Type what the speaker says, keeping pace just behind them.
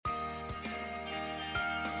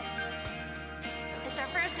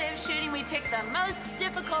day of shooting, we picked the most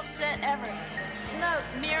difficult set ever. Smoke,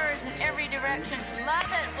 mirrors in every direction.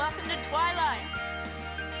 Love it. Welcome to Twilight.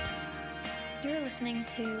 You're listening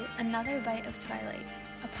to Another Bite of Twilight,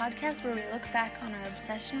 a podcast where we look back on our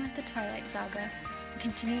obsession with the Twilight Saga and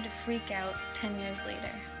continue to freak out 10 years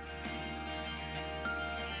later.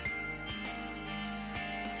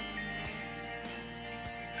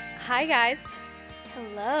 Hi guys,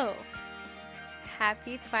 Hello.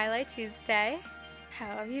 happy Twilight Tuesday.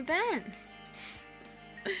 How have you been?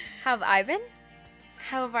 How have I been?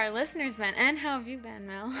 How have our listeners been? And how have you been,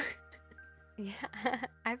 Mel? Yeah,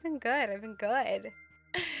 I've been good.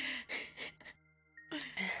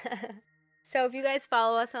 So if you guys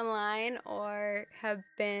follow us online or have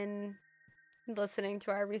been listening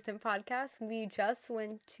to our recent podcast, we just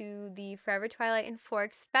went to the Forever Twilight and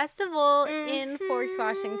Forks Festival in Forks,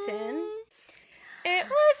 Washington. It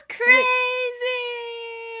was crazy!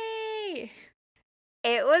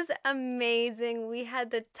 It was amazing. We had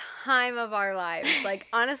the time of our lives. Like,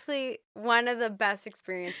 honestly, one of the best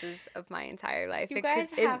experiences of my entire life. You guys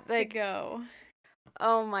have to go.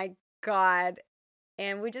 Oh my God.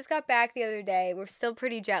 And we just got back the other day. We're still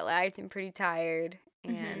pretty jet lagged and pretty tired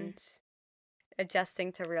and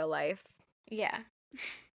adjusting to real life. Yeah.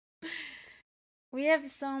 We have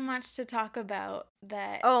so much to talk about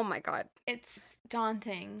that Oh my God. it's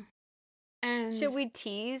daunting. And Should we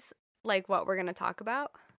tease like what we're going to talk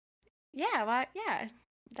about? Yeah, yeah.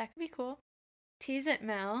 That could be cool. Tease it,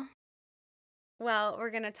 Mel. Well, we're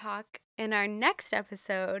going to talk in our next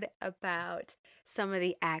episode about some of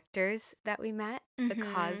the actors that we met, the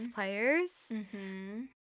cosplayers,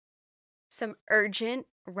 some urgent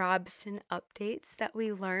Robson updates that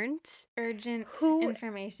we learned. Urgent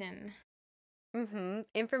information.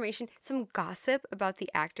 Information, some gossip about the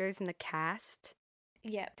actors and the cast.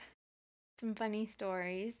 Yep. Some funny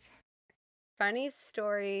stories. And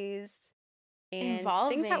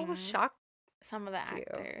Involving things that will shock some of the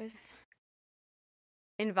actors.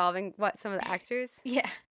 Involving what? Some of the actors? Yeah.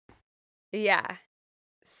 Yeah.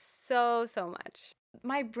 So much.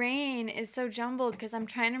 My brain is so jumbled because I'm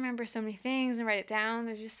trying to remember so many things and write it down.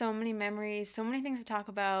 There's just so many memories, so many things to talk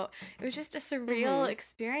about. It was just a surreal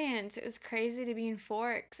experience. It was crazy to be in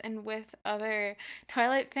Forks and with other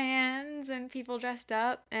Twilight fans and people dressed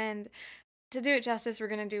up. And to do it justice, we're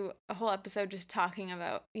going to do a whole episode just talking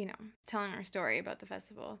about, telling our story about the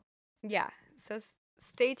festival. Yeah. So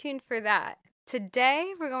stay tuned for that.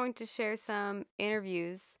 Today, we're going to share some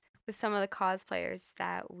interviews with some of the cosplayers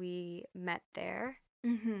that we met there.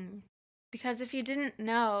 Because if you didn't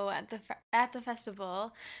know, at the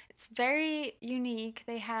festival, it's very unique.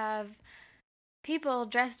 They have people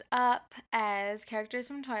dressed up as characters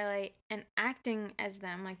from Twilight and acting as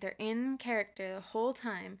them, like they're in character the whole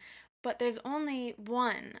time. But there's only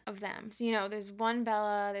one of them. So, there's one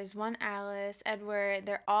Bella, there's one Alice, Edward.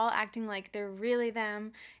 They're all acting like they're really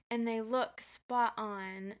them. And they look spot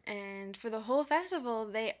on. And for the whole festival,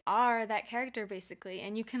 they are that character, basically.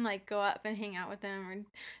 And you can, go up and hang out with them or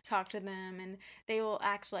talk to them. And they will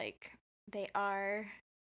act like they are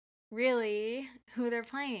really who they're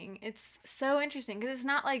playing. It's so interesting. Because it's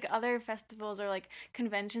not like other festivals or,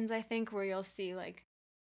 conventions, I think, where you'll see, a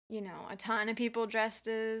ton of people dressed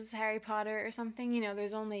as Harry Potter or something.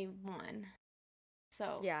 There's only one.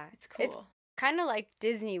 So, yeah, it's cool. It's kind of like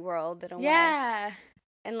Disney World in a way. Yeah.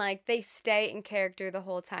 And, they stay in character the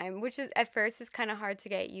whole time, which is, at first, is kind of hard to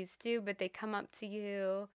get used to, but they come up to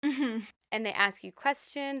you, and they ask you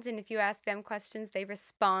questions, and if you ask them questions, they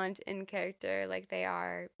respond in character like they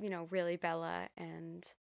are, really Bella, and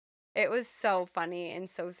it was so funny and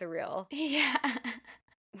so surreal. Yeah.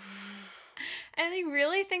 And they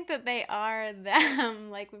really think that they are them.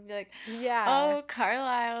 We'd be like, yeah. Oh,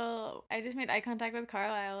 Carlisle. I just made eye contact with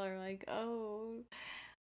Carlisle. Or oh,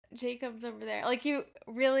 Jacob's over there. You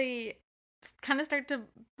really kind of start to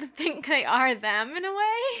think they are them in a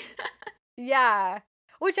way. Yeah.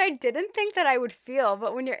 Which I didn't think that I would feel.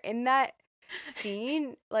 But when you're in that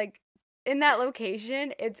scene, in that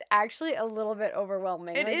location, it's actually a little bit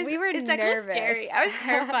overwhelming. It is. We were it's nervous. Scary. I was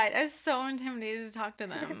terrified. I was so intimidated to talk to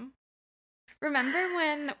them. Remember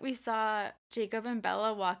when we saw Jacob and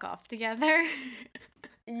Bella walk off together?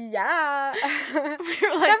 Yeah. We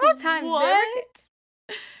were several times. What?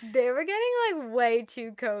 They were getting way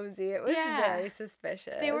too cozy. It was very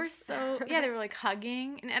suspicious. They were they were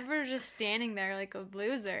hugging, and Edward was just standing there like a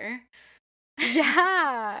loser.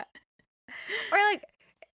 Yeah. Or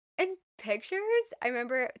in pictures, I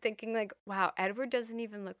remember thinking wow, Edward doesn't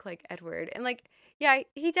even look like Edward. And yeah,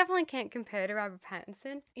 he definitely can't compare to Robert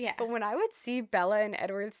Pattinson. Yeah. But when I would see Bella and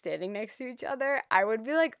Edward standing next to each other, I would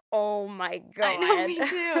be like, oh my God. I know, me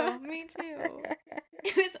too. Me too.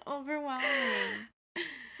 It was overwhelming.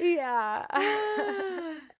 Yeah.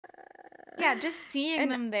 Yeah, just seeing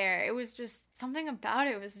them there, it was just something about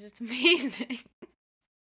it was just amazing.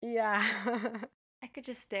 Yeah. I could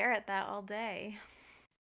just stare at that all day.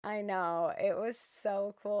 I know. It was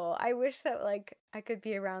so cool. I wish that like I could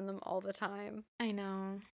be around them all the time. I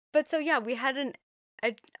know. But so yeah, we had an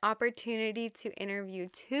opportunity to interview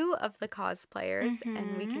 2 of the cosplayers,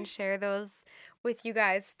 and we can share those with you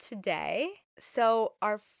guys today. So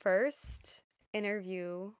our first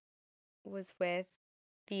interview was with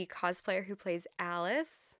the cosplayer who plays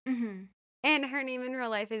Alice, and her name in real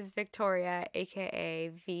life is Victoria, aka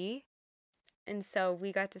V. And so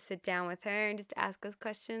we got to sit down with her and just ask us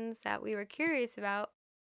questions that we were curious about.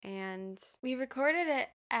 And we recorded it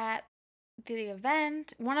at the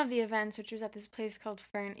event, one of the events, which was at this place called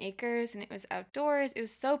Fern Acres, and it was outdoors. It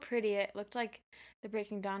was so pretty. It looked like the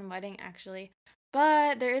Breaking Dawn wedding, actually.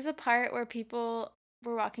 But there is a part where people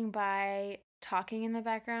were walking by talking in the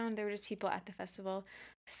background. There were just people at the festival.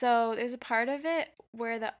 So there's a part of it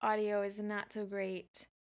where the audio is not so great.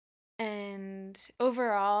 And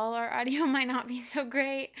overall, our audio might not be so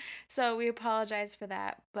great. So we apologize for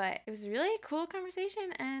that. But it was really a cool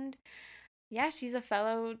conversation. And yeah, she's a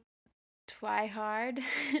fellow Twihard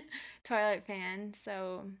Twilight fan.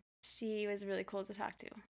 So she was really cool to talk to.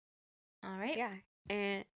 All right. yeah,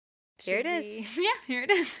 and here it is. Yeah, here it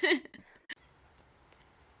is.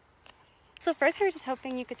 So first, we were just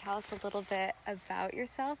hoping you could tell us a little bit about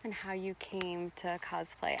yourself and how you came to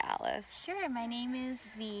cosplay Alice. Sure, my name is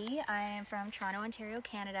V. I am from Toronto, Ontario,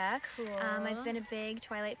 Canada. Cool. I've been a big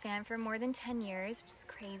Twilight fan for more than 10 years, which is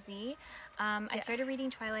crazy. I started reading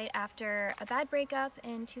Twilight after a bad breakup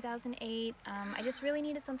in 2008. I just really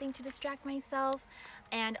needed something to distract myself.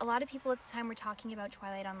 And a lot of people at the time were talking about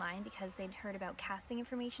Twilight online because they'd heard about casting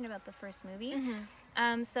information about the first movie.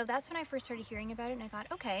 So that's when I first started hearing about it, and I thought,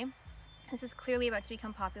 okay, this is clearly about to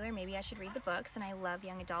become popular. Maybe I should read the books, and I love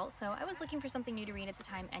young adult, so I was looking for something new to read at the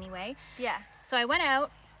time anyway. Yeah. So I went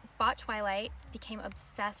out, bought Twilight, became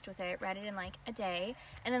obsessed with it, read it in like a day,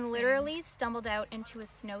 and then literally stumbled out into a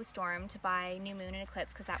snowstorm to buy New Moon and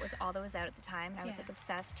Eclipse because that was all that was out at the time. And I was like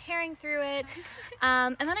obsessed, tearing through it.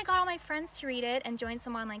 And then I got all my friends to read it and joined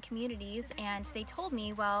some online communities, and they told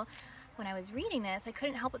me, well, when I was reading this, I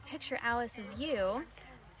couldn't help but picture Alice as you.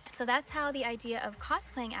 So that's how the idea of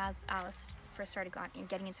cosplaying as Alice first started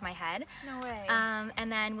getting into my head. No way.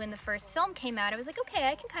 And then when the first film came out, I was like, okay,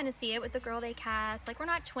 I can kind of see it with the girl they cast. Like, we're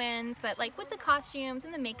not twins, but like with the costumes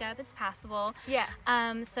and the makeup, it's passable. Yeah.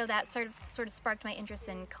 So that sort of sparked my interest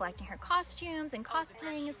in collecting her costumes and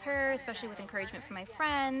cosplaying as her, especially with encouragement from my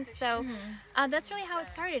friends. So that's really how it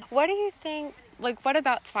started. What do you think, like, what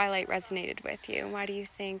about Twilight resonated with you? Why do you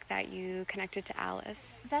think that you connected to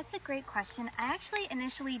Alice? That's a great question. I actually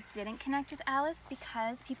initially didn't connect with Alice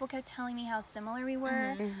because people kept telling me how similar we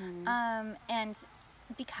were. And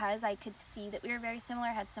because I could see that we were very similar,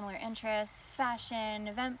 had similar interests, fashion,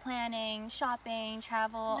 event planning, shopping,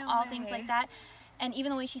 travel, all things like that. And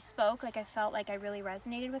even the way she spoke, like, I felt like I really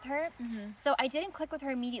resonated with her. So I didn't click with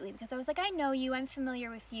her immediately because I was like, I know you, I'm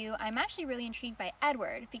familiar with you. I'm actually really intrigued by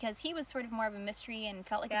Edward because he was sort of more of a mystery and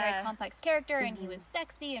felt like a very complex character, and he was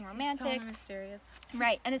sexy and romantic. So mysterious.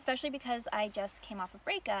 Right, and especially because I just came off a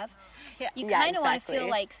breakup, you Yeah, kind of want to exactly. feel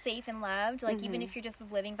like safe and loved. Like, even if you're just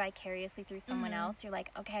living vicariously through someone else, you're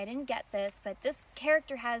like, okay, I didn't get this, but this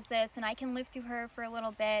character has this, and I can live through her for a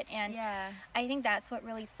little bit. And I think that's what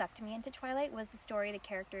really sucked me into Twilight was the story, the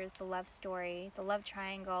characters, the love story, the love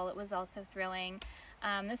triangle. It was also thrilling.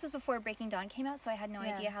 This was before Breaking Dawn came out, so I had no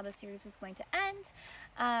idea how the series was going to end.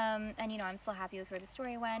 And, you know, I'm still happy with where the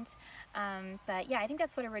story went. But, yeah, I think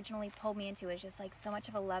that's what originally pulled me into it, was just, like, so much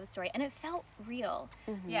of a love story. And it felt real.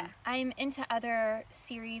 Yeah. I'm into other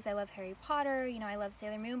series. I love Harry Potter. You know, I love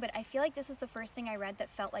Sailor Moon. But I feel like this was the first thing I read that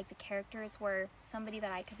felt like the characters were somebody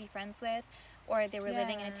that I could be friends with, or they were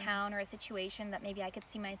living in a town or a situation that maybe I could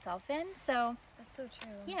see myself in. So That's so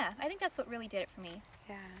true. yeah, I think that's what really did it for me.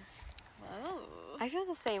 Yeah. Whoa. I feel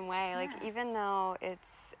the same way. Like, even though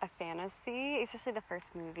it's a fantasy, especially the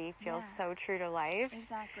first movie feels so true to life.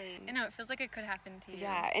 Exactly. I know, it feels like it could happen to you.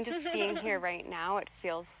 Yeah, and just being here right now, it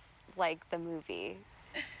feels like the movie.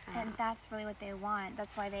 And that's really what they want.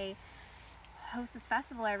 That's why they host this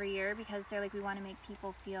festival every year, because they're like, we want to make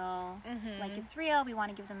people feel like it's real. We want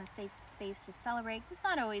to give them a safe space to celebrate. 'Cause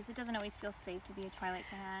it doesn't always feel safe to be a Twilight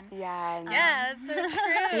fan. Yeah. And Yeah, that's so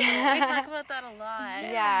true. We talk about that a lot.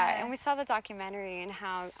 Yeah, and we saw the documentary and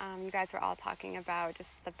how you guys were all talking about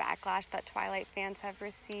just the backlash that Twilight fans have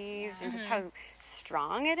received and just how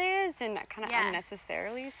strong it is and kind of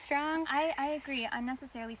unnecessarily strong. I agree.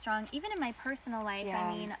 Unnecessarily strong. Even in my personal life,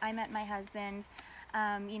 I mean, I met my husband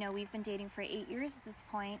You know, we've been dating for 8 years at this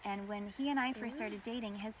point, and when he and I first started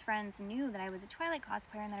dating, his friends knew that I was a Twilight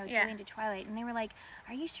cosplayer and that I was really into Twilight, and they were like,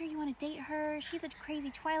 "Are you sure you want to date her? She's a crazy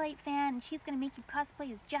Twilight fan, and she's gonna make you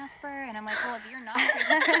cosplay as Jasper." And I'm like, "Well, if you're not a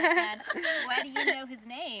crazy Twilight fan, why do you know his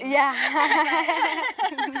name?" Yeah.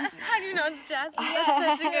 How do you know it's Jasper?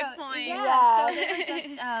 That's such a good point. Yeah. So they were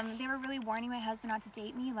just, they were really warning my husband not to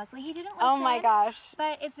date me. Luckily, he didn't listen. Oh my gosh.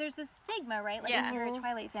 But there's this stigma, right? Like, if you're a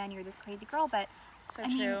Twilight fan, you're this crazy girl. But So I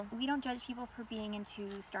true. mean, we don't judge people for being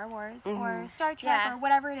into Star Wars or Star Trek or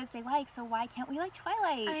whatever it is they like. So why can't we like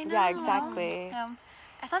Twilight? I know. Yeah, exactly. So,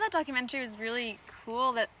 I thought that documentary was really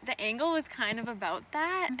cool, that the angle was kind of about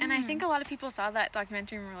that. And I think a lot of people saw that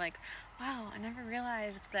documentary and were like, wow, I never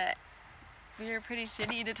realized that we were pretty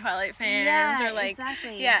shitty to Twilight fans. yeah, or like,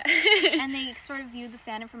 exactly. Yeah. And they sort of viewed the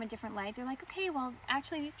fandom from a different light. They're like, okay, well,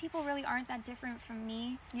 actually, these people really aren't that different from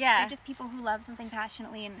me. Yeah. They're just people who love something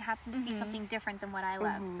passionately, and it happens to be something different than what I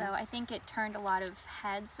love. So I think it turned a lot of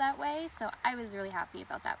heads that way. So I was really happy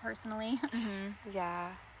about that personally.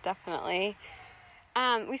 Yeah, definitely.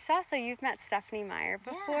 We saw, so you've met Stephanie Meyer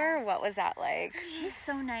before. Yeah. What was that like? She's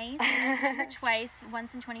so nice. I met her twice,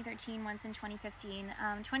 once in 2013, once in 2015.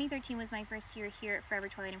 2013 was my first year here at Forever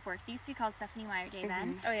Twilight and Forks. It used to be called Stephanie Meyer Day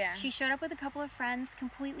then. Oh, yeah. She showed up with a couple of friends,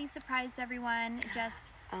 completely surprised everyone,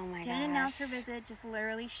 just Oh my didn't gosh. announce her visit, just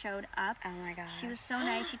literally showed up. Oh my gosh. She was so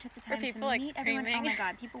nice. She took the time to people, like, meet everyone. Oh screaming? my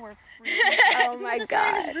god, people were freaking Oh my It was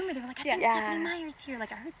god. a rumor. They were like, I think Yeah. Stephanie Meyer's here.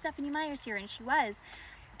 Like, I heard Stephanie Meyer's here, and she was.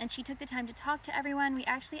 And she took the time to talk to everyone. We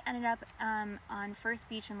actually ended up on First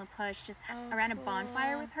Beach in La Push, just around a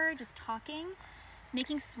bonfire with her, just talking,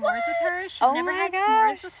 making s'mores with her. She'd Oh never my had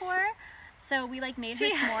gosh. s'mores before. So we like made her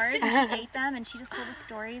s'mores, and she ate them, and she just told us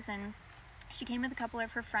stories. And she came with a couple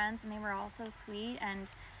of her friends, and they were all so sweet, and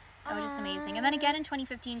it was just amazing. And then again in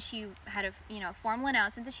 2015, she had a formal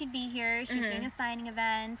announcement that she'd be here. She was doing a signing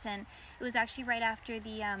event, and it was actually right after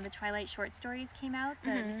the Twilight short stories came out,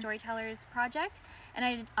 the Storytellers Project, and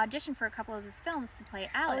I auditioned for a couple of those films to play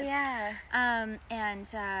Alice. Oh, yeah. I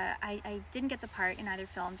didn't get the part in either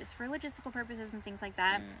film, just for logistical purposes and things like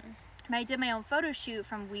that. But I did my own photo shoot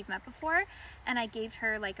from We've Met Before, and I gave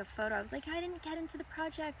her like a photo. I was like, I didn't get into the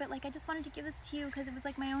project, but like I just wanted to give this to you because it was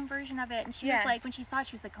like my own version of it. And she was like, when she saw it,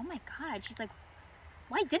 she was like, oh my god. She's like,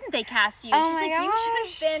 why didn't they cast you? Oh She's my like, you should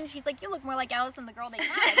gosh. have been. She's like, you look more like Alice than the girl they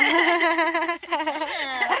cast.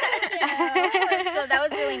 So that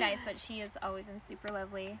was really nice, but she has always been super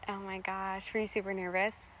lovely. Oh my gosh. Were you super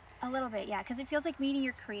nervous? A little bit, yeah, because it feels like meeting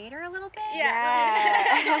your creator a little bit.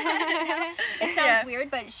 Yeah. It sounds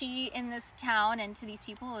weird, but she in this town and to these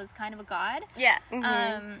people is kind of a god. Yeah.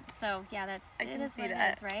 So yeah, I it can is see what that.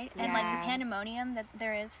 it is, right? And like Yeah. the pandemonium that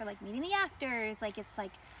there is for like meeting the actors, like it's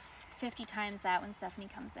like 50 times that when Stephanie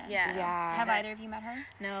comes in. Yeah. So, Yeah. have either of you met her?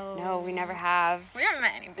 No. No, we never have. We haven't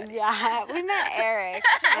met anybody. Yeah, we met Eric.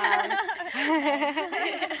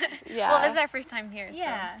 Yeah. Well, this is our first time here, so.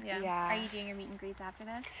 Yeah. Yeah. Are you doing your meet and greets after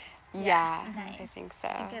this? Yeah, I Nice. think so.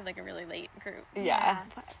 I think I had like a really late group. Yeah.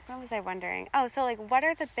 What was I wondering? Oh, so like, what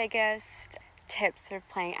are the biggest tips for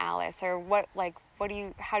playing Alice, or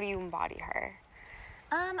how do you embody her?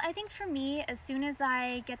 I think for me, as soon as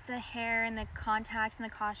I get the hair and the contacts and the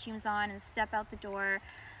costumes on and step out the door,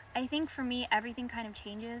 I think for me, everything kind of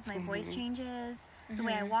changes. My voice changes, the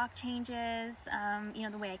way I walk changes,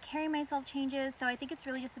 the way I carry myself changes. So I think it's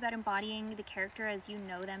really just about embodying the character as you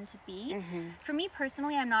know them to be. For me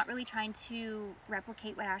personally, I'm not really trying to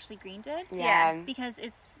replicate what Ashley Green did. Yeah. Because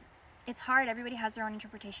it's hard. Everybody has their own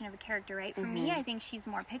interpretation of a character, right? For me, I think she's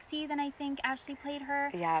more Pixie than I think Ashley played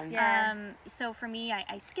her. Yeah. Yeah. So for me,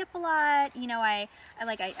 I skip a lot. I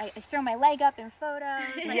throw my leg up in photos.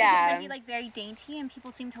 Like, I Yeah. just try to be like very dainty, and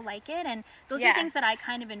people seem to like it. And those are Yeah. things that I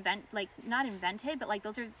kind of not invented, but like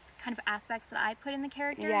those are kind of aspects that I put in the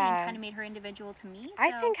character Yeah. and kind of made her individual to me.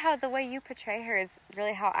 I So- think how the way you portray her is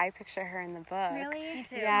really how I picture her in the book. Really? Me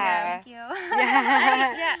too. Yeah. Thank you.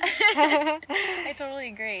 Yeah. Yeah. I totally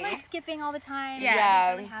agree. Like skipping all the time. Yeah.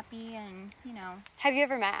 Yeah. Really happy, and Have you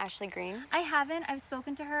ever met Ashley Green? I haven't. I've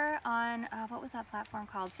spoken to her on what was that platform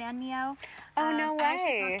called? FanMeo. Oh, no I actually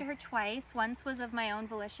way. talked to her twice. Once was of my own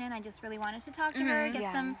volition. I just really wanted to talk to her, get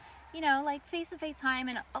Yeah. some, like face-to-face time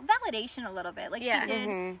and validation a little bit. Like Yeah. she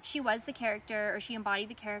did. She was the character, or she embodied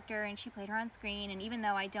the character, and she played her on screen. And even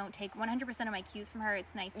though I don't take 100% of my cues from her,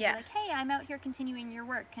 it's nice to Yeah. be like, hey, I'm out here continuing your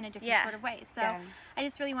work in a different Yeah. sort of way. So Yeah. I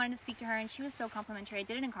just really wanted to speak to her, and she was so complimentary. I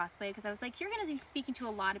did it in cosplay because I was like, you're going to be speaking to a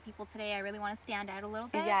lot of people today. I really want to stand out a little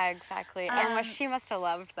bit. Yeah, exactly. And she must have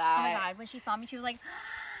loved Oh my that. god, when she saw me, she was like,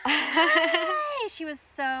 hi! She was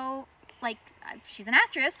so like, she's an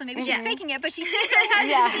actress, so maybe she's faking it, but she's secretly happy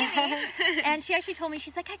to see me. And she actually told me,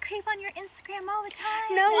 she's like, I creep on your Instagram all the time.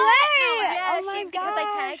 No way! Yeah, Oh my because I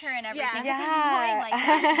tag her and everything. Yeah. Because I'm annoying like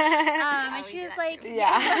that. And she was like,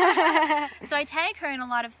 so I tag her in a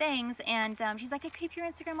lot of things, and she's like, I creep your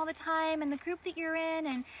Instagram all the time, and the group that you're in,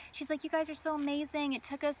 and she's like, you guys are so amazing. It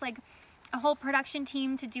took us like a whole production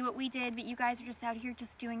team to do what we did, but you guys are just out here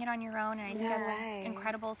just doing it on your own, and I think that's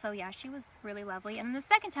incredible. So yeah, she was really lovely. And the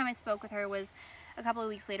second time I spoke with her was a couple of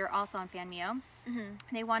weeks later, also on FanMio.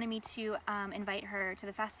 They wanted me to invite her to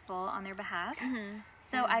the festival on their behalf.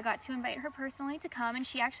 So I got to invite her personally to come, and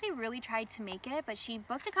she actually really tried to make it, but she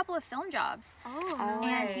booked a couple of film jobs.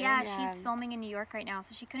 And she's filming in New York right now,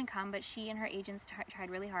 so she couldn't come, but she and her agents tried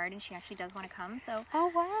really hard, and she actually does want to come. So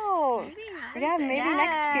maybe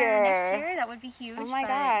next year. Next year, that would be huge. Oh my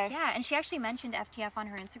gosh. Yeah, and she actually mentioned FTF on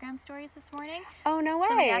her Instagram stories this morning. Oh, no way.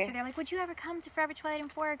 Somebody asked her, they're like, would you ever come to Forever Twilight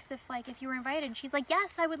and Forks if you were invited? And she's like,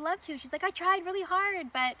 yes, I would love to. She's like, I tried really hard,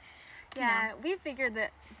 but we figured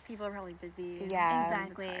that people are probably busy.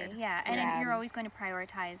 Exactly. And you're always going to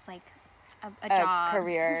prioritize like a job,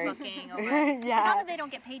 career, booking over. It's not that they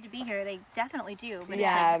don't get paid to be here; they definitely do. But it's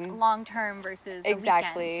like long term versus a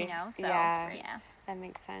weekend, So that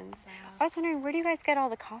makes sense. I was wondering, where do you guys get all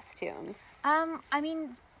the costumes? I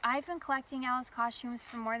mean, I've been collecting Alice costumes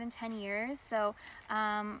for more than 10 years, so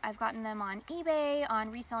I've gotten them on eBay, on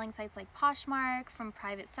reselling sites like Poshmark, from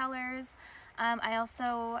private sellers. I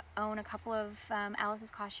also own a couple of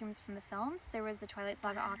Alice's costumes from the films. There was a Twilight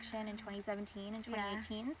Saga auction in 2017 and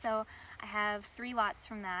 2018, so I have 3 lots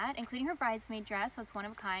from that, including her bridesmaid dress, so it's one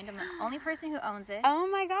of a kind. I'm the only person who owns it. Oh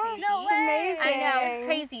my gosh, no it's amazing. I know, it's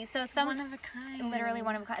crazy. So it's one of a kind. Literally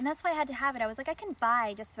one of a kind. And that's why I had to have it. I was like, I can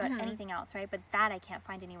buy just about anything else, right? But that I can't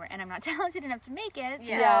find anywhere, and I'm not talented enough to make it.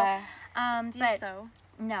 So, do you sew?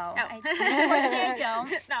 No, unfortunately I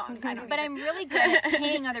don't. No, I don't. But I'm really good at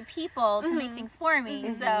paying other people to make things for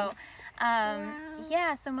me. So,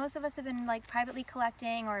 so most of us have been like privately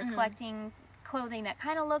collecting or collecting clothing that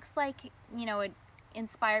kind of looks like,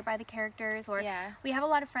 inspired by the characters. Or we have a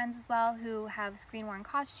lot of friends as well who have screen-worn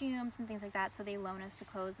costumes and things like that, so they loan us the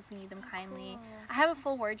clothes if we need them kindly. Cool. I have a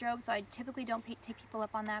full wardrobe, so I typically don't take people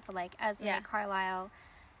up on that, but like Esme, Carlisle,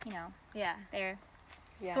 they're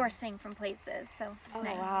sourcing from places, so it's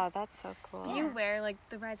nice. Wow, that's so cool. Do you wear like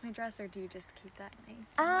the bridesmaid dress, or do you just keep that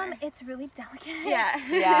nice? It's really delicate. Yeah.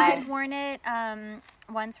 I've worn it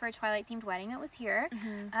once for a Twilight themed wedding that was here.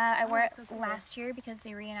 I wore it last year because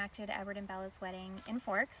they reenacted Edward and Bella's wedding in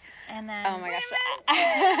Forks, and then oh my gosh, it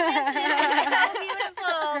was so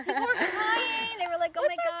beautiful. People were crying. They were like, "Oh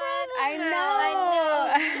my god, I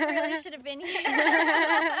know, you really should have been here."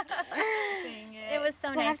 It was so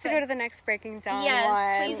nice. We'll have to go to the next Breaking Dawn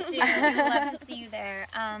one. Please do. We'd love to see you there.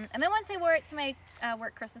 And then once I wore it to my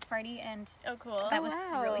work Christmas party, and that was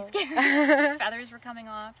really scary. Feathers were coming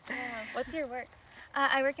off. What's your work?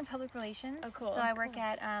 I work in public relations. Oh, cool. So I work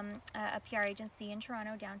at a PR agency in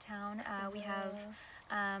Toronto, downtown. We have...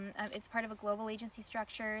 it's part of a global agency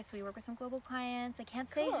structure, so we work with some global clients. I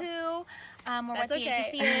can't say who or what the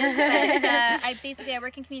agency is, but I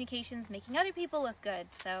work in communications, making other people look good.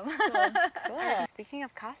 So cool. Speaking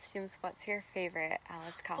of costumes, what's your favorite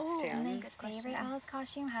Alice costume? My favorite Alice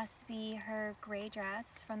costume has to be her gray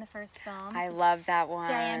dress from the first film. I love that one.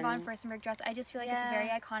 Diane von Furstenberg dress. I just feel like it's a very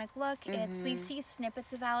iconic look. We see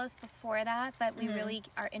snippets of Alice before that, but we really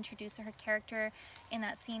are introduced to her character in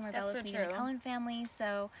that scene where Bella's meeting the Cullen family.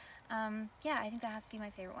 So, I think that has to be my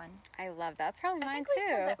favorite one. I love that. That's probably mine too.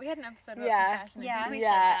 Said that. We had an episode about fashion. We said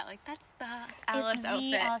that. Like, that's the Alice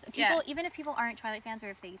outfit. Alice. People, even if people aren't Twilight fans, or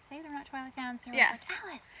if they say they're not Twilight fans, they're like,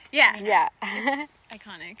 Alice. It's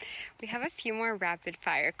iconic. We have a few more rapid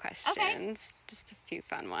fire questions. Okay. Just a few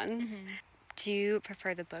fun ones. Do you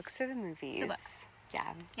prefer the books or the movies? The books.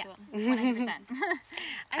 Yeah. Cool. 100%.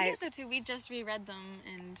 I think so too. We just reread them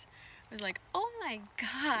and was like, oh my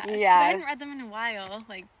gosh. Yeah. I hadn't read them in a while.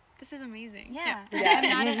 Like, this is amazing. Yeah.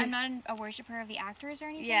 I'm not a worshiper of the actors or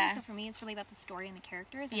anything. Yeah. So for me, it's really about the story and the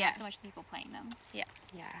characters, and not so much the people playing them. Yeah.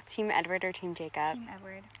 Yeah. Team Edward or Team Jacob? Team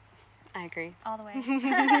Edward. I agree. All the way. No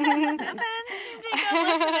offense, Team Jacob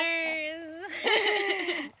listeners.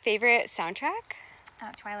 Favorite soundtrack?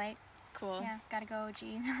 Twilight. Cool. Yeah, gotta go OG.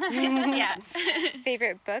 Yeah.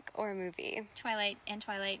 Favorite book or movie? Twilight and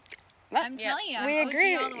Twilight. Well, I'm telling you, we I'm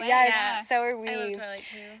agree. OG all the way. Yes, Yeah. so are we. I love Twilight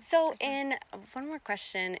too. So, in one more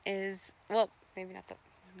question is, well, maybe not the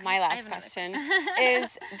my I last have another question question. is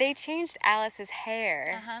they changed Alice's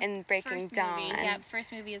hair Uh-huh. in Breaking First Dawn. movie. Yeah,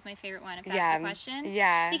 first movie is my favorite one, if that's Yeah, the question.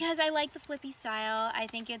 yeah. Because I like the flippy style. I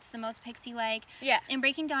think it's the most pixie-like. Yeah. In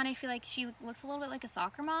Breaking Dawn, I feel like she looks a little bit like a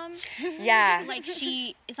soccer mom. Yeah. Like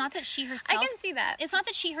it's not that she herself... I can see that. It's not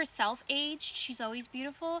that she herself aged. She's always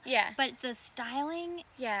beautiful. Yeah. But the styling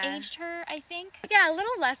Yeah. aged her, I think. Yeah, a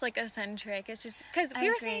little less like eccentric. It's just because I we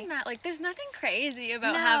were agree. saying that like there's nothing crazy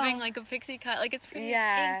about No. having like a pixie cut. Like it's pretty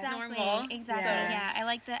Exactly. normal. Exactly. Yeah. Yeah. I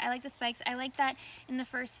like the spikes. I like that in the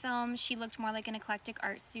first film she looked more like an eclectic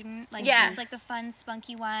art student. Like Yeah. she was like the fun,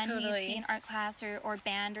 spunky one who you'd Totally. see in art class or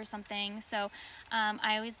band or something. So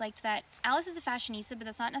I always liked that. Alice is a fashionista, but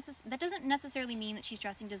that doesn't necessarily mean that she's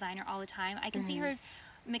dressing designer all the time. I can see her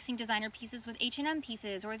mixing designer pieces with H&M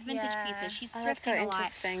pieces or with vintage Yeah. pieces. She's Oh, that's so thrifting a lot.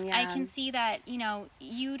 interesting, yeah. I can see that,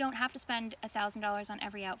 you don't have to spend $1,000 on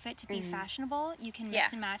every outfit to be fashionable. You can mix Yeah.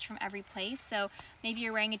 and match from every place. So maybe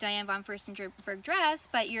you're wearing a Diane von Furstenberg dress,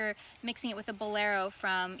 but you're mixing it with a bolero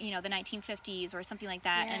from, the 1950s or something like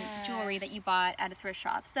that, Yeah. and jewelry that you bought at a thrift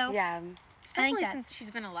shop. So Yeah. Especially that's- since she's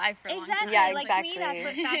been alive for a long exactly, time. Yeah, like to me, that's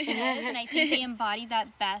what exactly. fashion is, and I think they embodied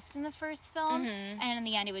that best in the first film. Mhm. And in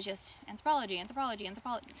the end, it was just anthropology. Not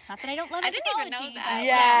that I don't love I didn't even know anthropology, that. but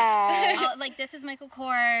Yeah. like this is Michael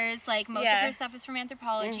Kors. Like most of Yeah. her stuff is from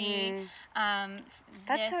Anthropology.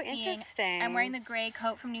 That's This so being- interesting. I'm wearing the gray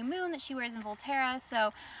coat from New Moon that she wears in Volterra.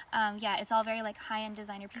 So it's all very like high-end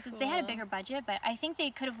designer pieces. They had a Cool. bigger budget, but I think they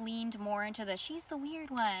could have leaned more into the she's the weird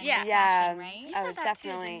one. Yeah. Yeah. fashion, right? You Oh, said that too,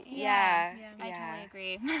 definitely. didn't you? Yeah. Yeah. I totally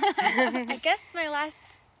agree. I guess my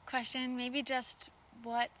last question, maybe just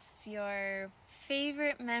what's your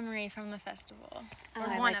favorite memory from the festival? Oh, Or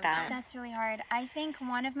I one like of that. them. That's really hard. I think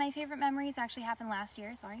one of my favorite memories actually happened last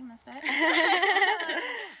year. Sorry, you missed it.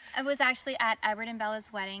 I was actually at Edward and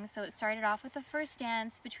Bella's wedding. So it started off with the first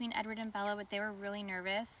dance between Edward and Bella, but they were really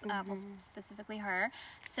nervous, well, specifically her.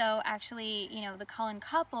 So actually, the Cullen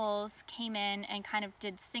couples came in and kind of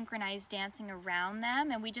did synchronized dancing around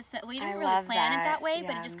them. And we didn't I really love plan it that, that way,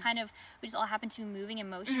 but yeah. it just we just all happened to be moving in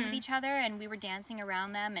motion with each other, and we were dancing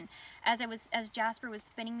around them. And as Jasper was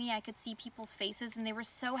spinning me, I could see people's faces, and they were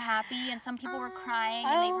so happy, and some people were crying,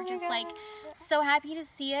 and they Oh were my just God. like so happy to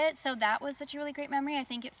see it. So that was such a really great memory. I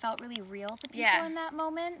think it felt really real to people Yeah. in that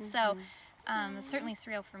moment. So it's certainly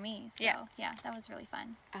surreal for me. So Yeah. that was really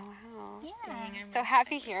fun. Oh, wow. Yeah. Dang, I'm So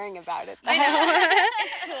happy hearing about it. I know.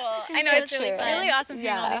 It's cool. I know It's it's really true. fun. Really awesome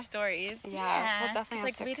hearing all Yeah. these stories. Yeah, Yeah. we'll It's definitely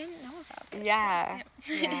like have we to. didn't know about it. Yeah.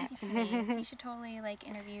 Yeah. Yeah. You should totally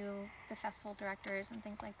interview the festival directors and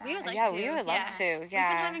things like that. We would like Yeah, to. we would love to. We've been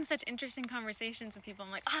Yeah. having such interesting conversations with people.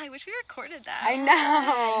 I'm like, I wish we recorded that. I You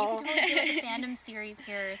know. could totally do like a fandom series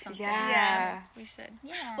here or something. Yeah. Yeah, we should.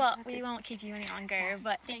 Yeah. Well, we won't keep you any longer,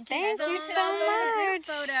 but Thank Thank you you so so much. much.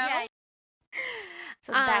 Photo. Yeah.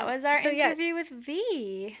 So that was was our yeah. interview with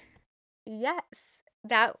V. Yes.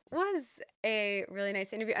 That was a really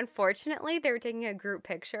nice interview. Unfortunately, they were taking a group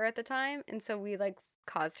picture at the time, and so we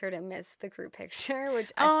caused her to miss the group picture,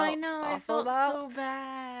 which I felt I know. I awful felt about. so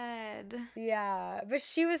bad. Yeah, but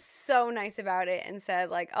she was so nice about it and said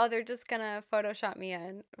oh, they're just gonna Photoshop me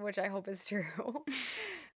in, which I hope is true.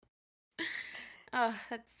 Oh,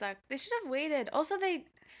 that sucked. They should have waited. Also,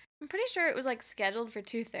 I'm pretty sure it was scheduled for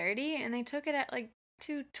 2:30, and they took it at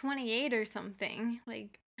 2:28 or something.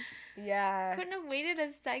 Yeah. Couldn't have waited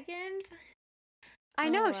a second. I Oh,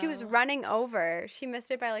 know, she was well. running over. She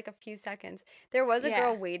missed it by a few seconds. There was a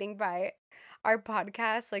girl Yeah. waiting by our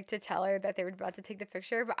podcast to tell her that they were about to take the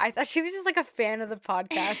picture, but I thought she was just a fan of the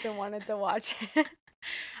podcast and wanted to watch it.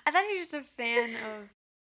 I thought he was just a fan of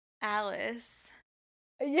Alice.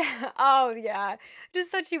 Yeah. Oh, yeah.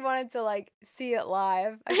 Just thought she wanted to see it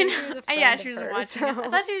live. I think she was a friend Yeah, of she was hers, watching. I so-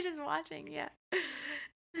 thought she was just watching. Yeah.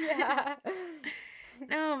 Yeah.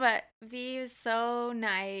 No, but V was so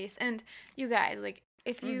nice, and you guys,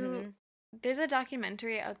 if you Mhm. there's a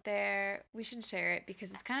documentary out there, we should share it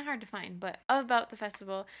because it's kind of hard to find, but about the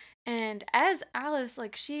festival. And as Alice,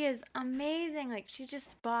 she is amazing. She's just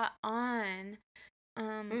spot on.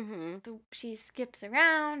 Mhm. She skips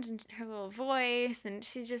around and her little voice, and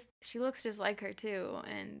she looks just like her too.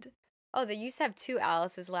 And Oh, they used to have 2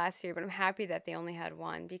 Alices last year, but I'm happy that they only had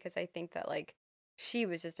 1 because I think that she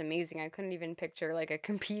was just amazing. I couldn't even picture a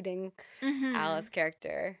competing Alice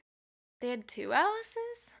character. They had 2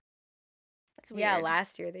 Alices? That's weird. Yeah,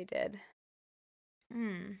 last year they did.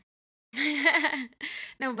 Hmm.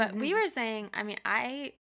 No, but we were saying,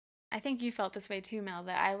 I think you felt this way too, Mel,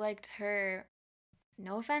 that I liked her,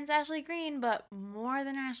 no offense, Ashley Greene, but more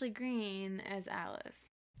than Ashley Greene as Alice.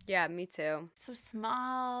 Yeah, me too. So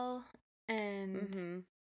small and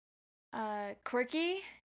Mhm. quirky.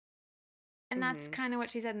 And that's kind of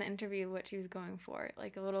what she said in the interview, what she was going for,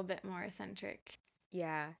 like a little bit more eccentric.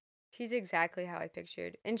 Yeah. She's exactly how I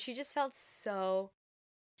pictured. And she just felt so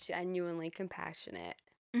genuinely compassionate.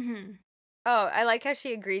 Mm-hmm. Oh, I like how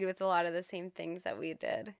she agreed with a lot of the same things that we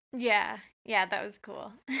did. Yeah, that was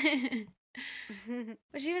cool.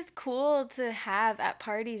 But she was cool to have at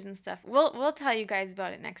parties and stuff. We'll tell you guys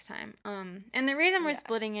about it next time. And the reason we're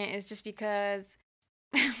splitting it is just because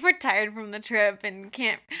we're tired from the trip and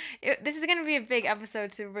this is going to be a big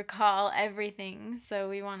episode to recall everything, so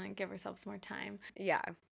we want to give ourselves more time. Yeah.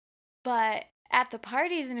 But at the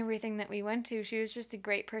parties and everything that we went to, she was just a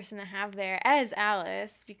great person to have there as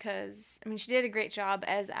Alice, because, I mean, she did a great job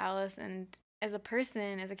as Alice, and as a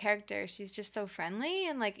person, as a character, she's just so friendly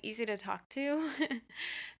and, like, easy to talk to.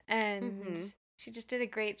 And she just did a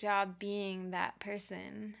great job being that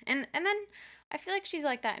person. And then I feel like she's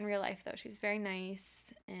like that in real life, though. She's very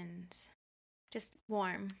nice and just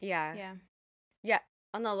warm. Yeah. Yeah. Yeah.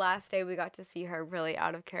 On the last day, we got to see her really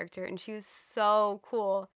out of character, and she was so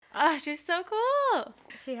cool. Oh, she was so cool.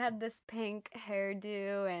 She had this pink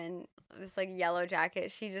hairdo and this like yellow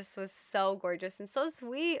jacket. She just was so gorgeous and so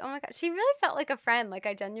sweet. Oh my god, she really felt like a friend. Like,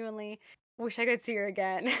 I genuinely wish I could see her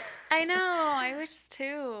again. I know. I wish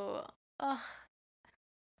too. Ugh.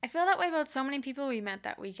 I feel that way about so many people we met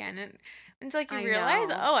that weekend. And it's like you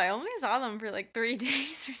realize, I only saw them for like 3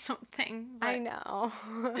 days or something. But I know.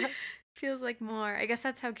 feels like more. I guess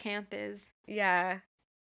that's how camp is. Yeah.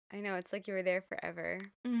 I know. It's like you were there forever.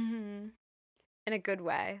 Mm-hmm. In a good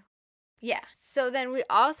way. Yeah. So then we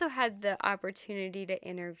also had the opportunity to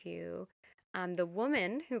interview the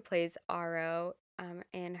woman who plays Aro,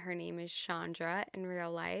 and her name is Chandra in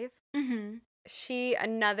real life. Mm-hmm. She,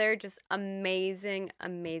 another just amazing,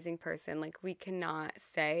 amazing person. Like, we cannot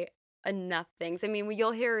say enough things. I mean,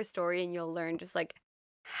 you'll hear her story and you'll learn just like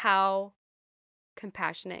how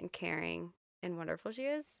compassionate and caring and wonderful she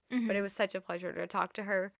is. Mm-hmm. But it was such a pleasure to talk to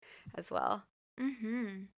her as well.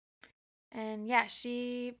 Mm-hmm. And yeah,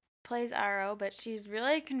 she plays Aro, but she's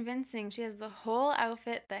really convincing. She has the whole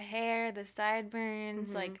outfit, the hair, the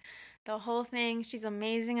sideburns, like the whole thing. She's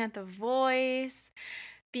amazing at the voice,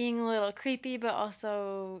 being a little creepy but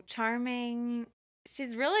also charming.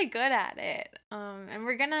 She's really good at it. And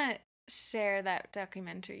we're gonna share that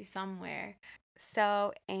documentary somewhere.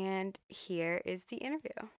 So, and here is the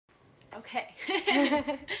interview. Okay.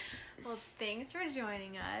 Well, thanks for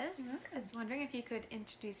joining us. I was wondering if you could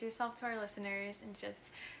introduce yourself to our listeners and just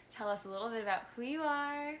tell us a little bit about who you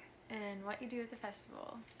are and what you do at the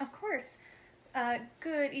festival. Of course.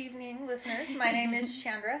 Good evening, listeners. My name is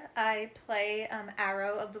Chandra. I play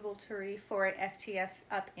Aro of the Volturi for FTF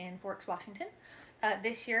up in Forks, Washington.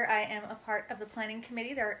 This year I am a part of the planning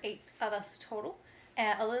committee. There are 8 of us total.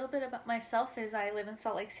 A little bit about myself is I live in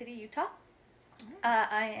Salt Lake City, Utah.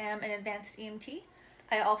 I am an advanced EMT.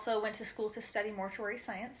 I also went to school to study mortuary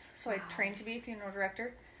science, so I trained to be a funeral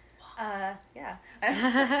director. Yeah.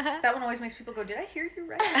 That one always makes people go, did I hear you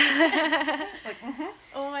right? Like,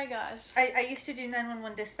 Oh my gosh. I used to do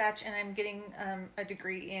 911 dispatch, and I'm getting a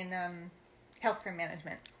degree in healthcare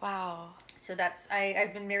management. Wow. So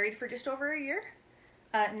I've been married for just over a year.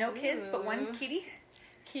 No kids, but one kitty.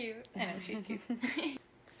 Cute. I know, she's cute.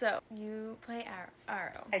 So, you play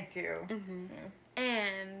Aro. I do. Mm-hmm.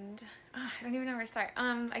 And I don't even know where to start.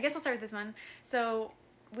 I guess I'll start with this one. So,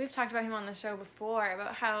 we've talked about him on the show before,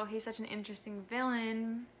 about how he's such an interesting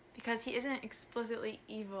villain because he isn't explicitly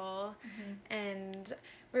evil. And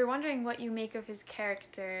we were wondering what you make of his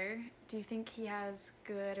character. Do you think he has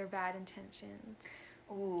good or bad intentions?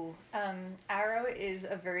 Ooh. Aro is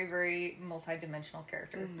a very, very multi-dimensional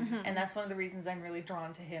character. And that's one of the reasons I'm really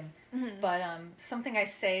drawn to him. But something I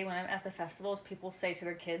say when I'm at the festivals, people say to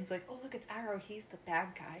their kids, like, oh, look, it's Aro. He's the bad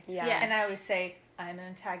guy. Yeah. And I always say, I'm an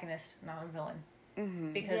antagonist, not a villain.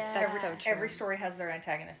 Because That's so true. every story has their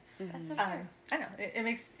antagonist. That's so true. I know. It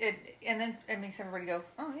makes it, and then it makes everybody go,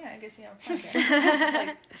 oh, yeah, I guess, okay.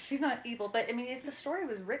 Like, she's not evil. But, I mean, if the story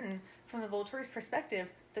was written from the Volturi's perspective,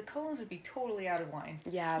 the Cullens would be totally out of line.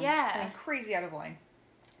 Yeah. Yeah. I mean, crazy out of line.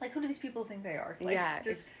 Like, who do these people think they are? Like, Yeah.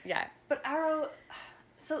 Yeah. But Aro,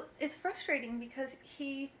 so it's frustrating because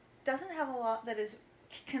he doesn't have a lot that is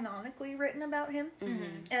canonically written about him.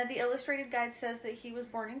 The Illustrated Guide says that he was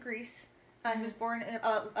born in Greece. He was born in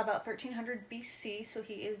about 1300 BC, so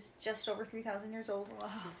he is just over 3,000 years old. Wow.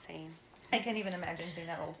 Insane. I can't even imagine being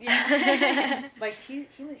that old. Yeah. Like,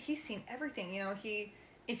 he's seen everything, you know.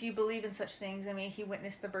 If you believe in such things, I mean, he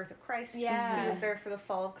witnessed the birth of Christ. Yeah. He was there for the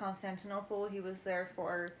fall of Constantinople. He was there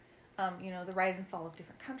for, the rise and fall of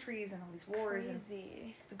different countries and all these wars and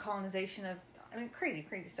the colonization of, crazy,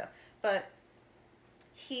 crazy stuff. But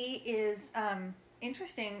he is,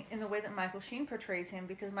 interesting in the way that Michael Sheen portrays him,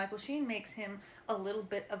 because Michael Sheen makes him a little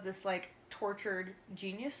bit of this, like, tortured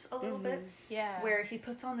genius a little bit. Yeah. Where he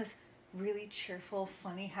puts on this really cheerful,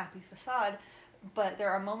 funny, happy facade. But there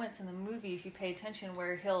are moments in the movie, if you pay attention,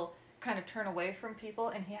 where he'll kind of turn away from people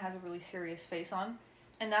and he has a really serious face on.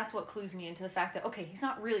 And that's what clues me into the fact that, okay, he's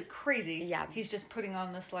not really crazy. Yeah. He's just putting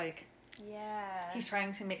on this, like... Yeah. He's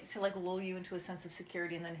trying to like, lull you into a sense of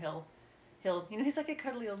security, and then he'll, you know, he's like a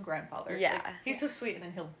cuddly old grandfather. Yeah. Like, he's so sweet, and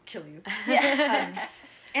then he'll kill you. Yeah.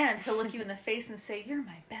 And he'll look you in the face and say, "You're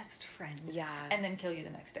my best friend." Yeah. And then kill you the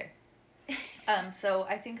next day. So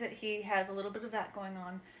I think that he has a little bit of that going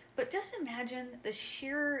on. But just imagine the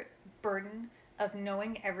sheer burden of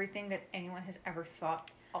knowing everything that anyone has ever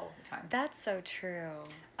thought all the time. That's so true.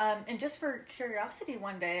 And just for curiosity,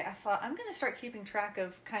 one day I thought, I'm going to start keeping track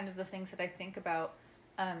of kind of the things that I think about.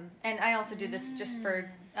 And I also do this just for,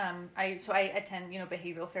 I attend, you know,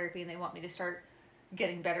 behavioral therapy, and they want me to start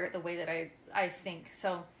getting better at the way that I think.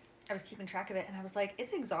 So I was keeping track of it, and I was like,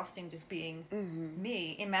 it's exhausting just being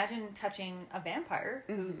me. Imagine touching a vampire,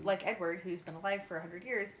 who, like Edward, who's been alive for 100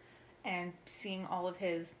 years, and seeing all of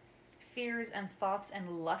his fears and thoughts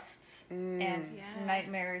and lusts and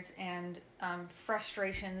nightmares and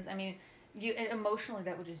frustrations. I mean, emotionally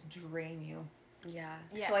that would just drain you. Yeah.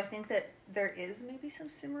 So I think that there is maybe some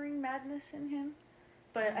simmering madness in him,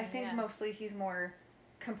 but I think mostly he's more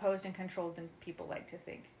composed and controlled than people like to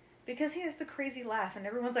think, because he has the crazy laugh and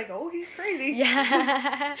everyone's like, oh, he's crazy.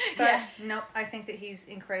 Yeah. But no, I think that he's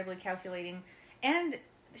incredibly calculating, and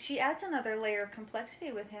she adds another layer of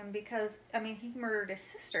complexity with him, because I mean, he murdered his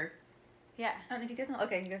sister. Yeah. I don't know if you guys know.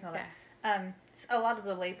 Okay, you guys know that. A lot of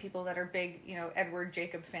the lay people that are big, you know, Edward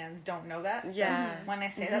Jacob fans don't know that. So when I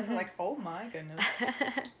say that, they're like, oh my goodness.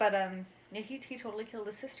 But he totally killed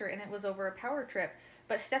his sister, and it was over a power trip.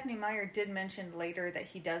 But Stephenie Meyer did mention later that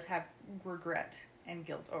he does have regret and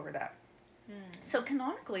guilt over that. So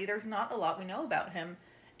canonically, there's not a lot we know about him.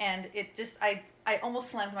 And it just, I almost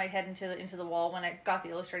slammed my head into the wall when I got the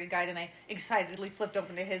illustrated guide, and I excitedly flipped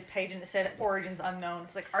open to his page, and it said Origins Unknown. I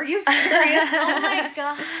was like, are you serious? Oh my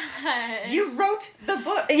god. You wrote the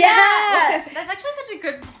book. Yeah. That's actually such a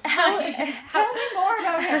good point. Tell me more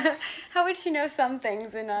about him. How would you know some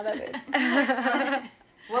things and not others?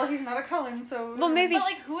 Well, he's not a Cullen, so... Well, maybe... But,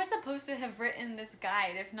 like, who is supposed to have written this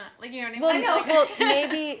guide if not... Like, you know what I mean? Well, Like, no. like- Well,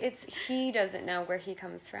 maybe it's he doesn't know where he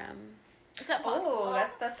comes from. Is that possible? Oh,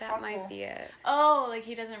 that's That possible. might be it. Oh, like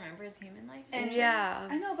he doesn't remember his human life? And Yeah.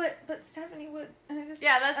 I know, but Stephenie would... And I just...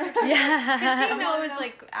 Yeah, that's true. Yeah. Because she knows,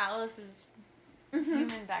 like, Alice's human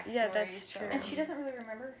backstory. Yeah, that's so- true. And she doesn't really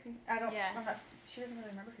remember... Yeah. She doesn't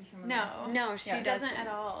really remember her human No. life. No, she She doesn't at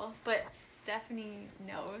all. But Stephenie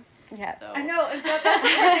knows. Yeah. So. I know, but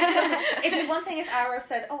that's it'd be one thing if Arrow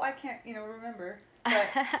said, oh, I can't, remember. But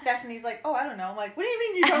Stephanie's like, oh, I don't know. I'm like, what do you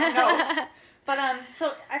mean you don't know? But,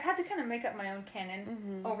 so I've had to kind of make up my own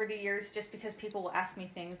canon over the years, just because people will ask me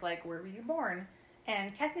things like, where were you born?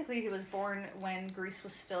 And technically he was born when Greece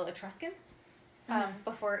was still Etruscan,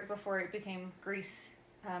 before it became Greece.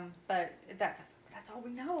 But that's all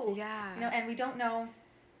we know. Yeah. And we don't know.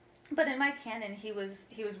 But in my canon, he was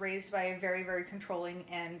raised by a very, very controlling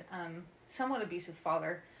and somewhat abusive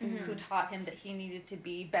father who taught him that he needed to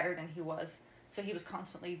be better than he was. So he was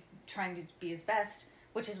constantly trying to be his best,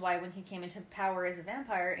 which is why when he came into power as a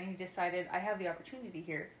vampire and he decided, I have the opportunity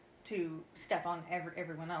here to step on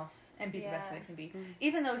everyone else and be the best that I can be.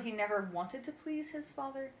 Even though he never wanted to please his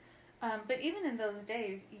father. But even in those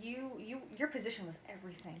days, your position was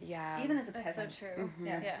everything. Yeah. Even as a That's peasant. so true.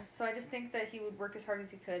 Yeah. So I just think that he would work as hard as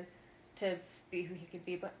he could to be who he could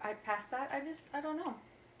be. But past that, I don't know.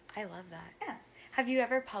 I love that. Yeah. Have you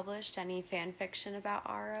ever published any fan fiction about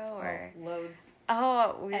Aro or? Loads.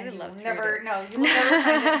 Oh, we And would you love will to never, read it. no, you will never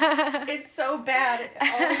find it. It's so bad.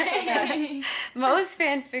 Always so bad. Most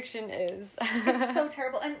fan fiction is. It's so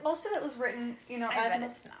terrible. And most of it was written, I as bet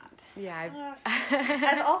most... it's not. Yeah.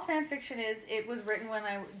 as all fan fiction is, it was written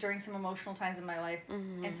during some emotional times in my life,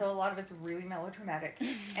 and so a lot of it's really melodramatic.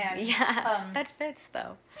 And Yeah. That fits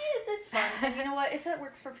though. it's fun. And you know what? If it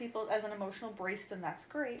works for people as an emotional brace, then that's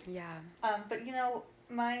great. Yeah. But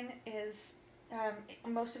mine is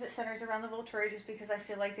most of it centers around the Volturi, just because I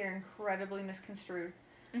feel like they're incredibly misconstrued.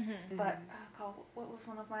 But what was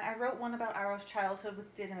one of mine? I wrote one about Arrow's childhood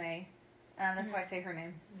with Didyme. That's how I say her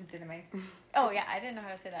name, Didyme. Oh, yeah, I didn't know how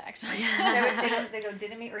to say that, actually. they go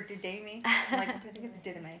Didyme or Didyme. I'm like, I think it's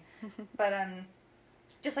Didyme. But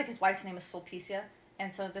just like his wife's name is Sulpicia.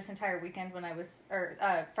 And so this entire weekend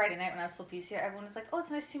Friday night when I was Sulpicia, everyone was like, oh, it's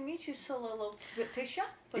nice to meet you, Sulpicia.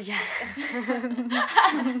 Yeah.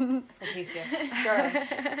 Sulpicia.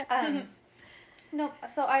 Darling. No,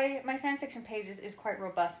 so my fan fiction page is quite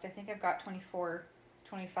robust. I think I've got 24,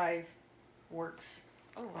 25 works.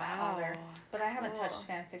 Oh, Wow. There. But I haven't Cool. touched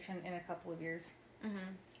fan fiction in a couple of years. Mm-hmm.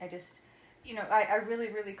 I just, I really,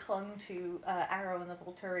 really clung to Arrow and the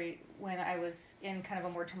Volturi when I was in kind of a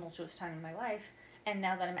more tumultuous time in my life. And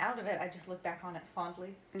now that I'm out of it, I just look back on it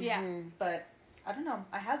fondly. Yeah. But I don't know.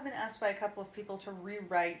 I have been asked by a couple of people to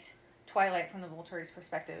rewrite Twilight from the Volturi's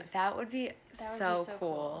perspective. That would be so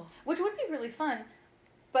cool. Which would be really fun.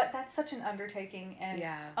 But that's such an undertaking. And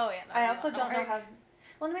Yeah. Oh, yeah. I also don't know how...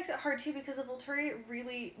 Well, it makes it hard, too, because the Volturi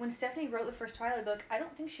really... When Stephanie wrote the first Twilight book, I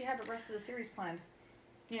don't think she had the rest of the series planned.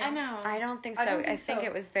 I know. I don't think I so. don't think I think so.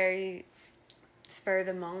 it was very spur of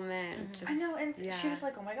the moment. Just, I know, and yeah. she was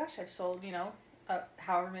like, oh my gosh, I've sold,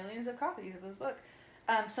 however millions of copies of this book.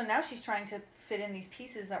 So now she's trying to fit in these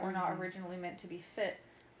pieces that were not originally meant to be fit,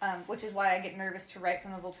 which is why I get nervous to write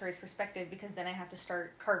from the Volturi's perspective, because then I have to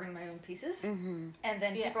start carving my own pieces. And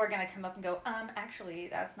then people are going to come up and go, actually,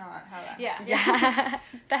 that's not how that Yeah. Yeah.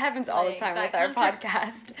 That happens all the Like, time that with our contra-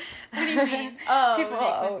 podcast. What do you mean? Oh, People,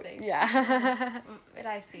 make mistakes. yeah. But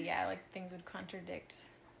I see, like things would contradict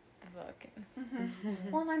the book.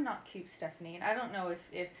 Well, and I'm not cute, Stephanie, and I don't know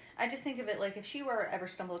if I just think of it like if she were to ever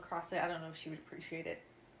stumble across it, I don't know if she would appreciate it.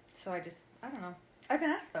 So I don't know. I've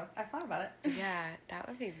been asked, though. I've thought about it. Yeah, that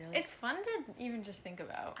would be really It's fun to even just think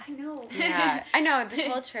about. I know. Yeah, I know. This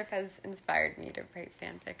whole trip has inspired me to write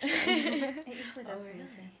fan fiction. It usually does for me,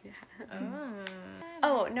 too.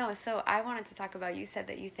 Oh, no, so I wanted to talk about, you said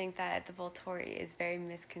that you think that the Volturi is very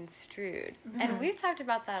misconstrued. And we've talked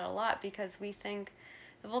about that a lot because we think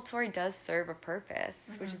the Volturi does serve a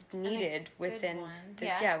purpose, which is needed within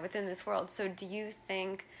one. within this world. So do you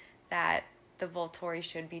think that the Volturi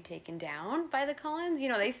should be taken down by the Cullens?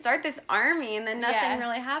 They start this army and then nothing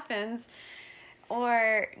really happens.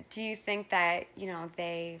 Or do you think that,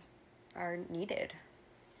 they are needed?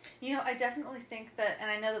 I definitely think that,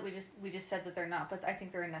 and I know that we just said that they're not, but I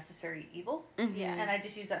think they're a necessary evil. Yeah. And I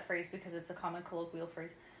just use that phrase because it's a common colloquial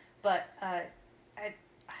phrase. But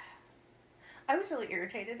I was really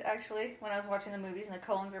irritated, actually, when I was watching the movies, and the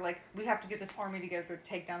Cullens are like, we have to get this army together to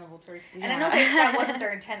take down the Volturi. And I know that wasn't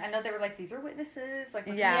their intent. I know they were like, these are witnesses. Like,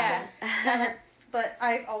 but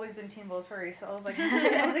I've always been Team Volturi, so I was like, who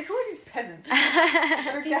are these peasants?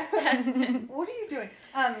 What are you doing?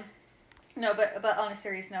 No, but on a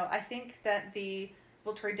serious note, I think that the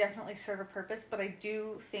Volturi definitely serve a purpose, but I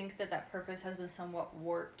do think that purpose has been somewhat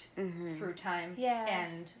warped through time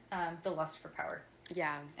and the lust for power.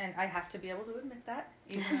 Yeah. And I have to be able to admit that,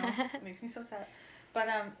 even though it makes me so sad. But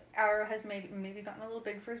Arrow has maybe gotten a little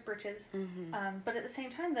big for his britches. But at the same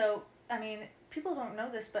time, though, I mean, people don't know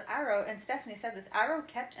this, but Arrow, and Stephanie said this, Arrow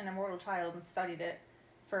kept an immortal child and studied it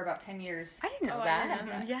for about 10 years. I didn't know I that. didn't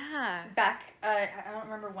know that. Yeah. Back, I don't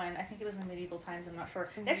remember when. I think it was in the medieval times. I'm not sure.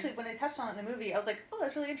 Actually, when they touched on it in the movie, I was like, oh,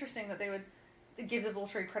 that's really interesting that they would give the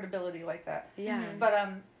Volturi credibility like that. Yeah. But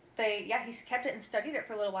he kept it and studied it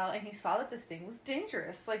for a little while, and he saw that this thing was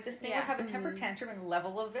dangerous. Like, this thing would have a temper tantrum and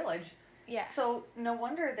level a village. Yeah. So no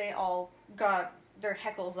wonder they all got their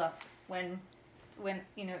heckles up when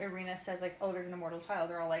Irina says, like, oh, there's an immortal child.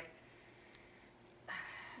 They're all like,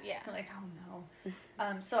 like, oh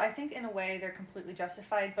no. So I think in a way they're completely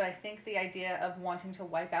justified, but I think the idea of wanting to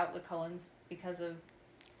wipe out the Cullens because of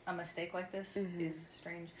a mistake like this is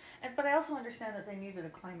strange. But I also understand that they needed a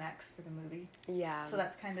climax for the movie. Yeah. So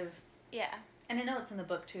that's kind of... Yeah. And I know it's in the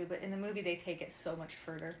book too, but in the movie they take it so much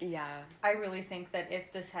further. Yeah. I really think that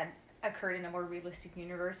if this had occurred in a more realistic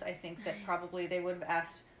universe, I think that probably they would have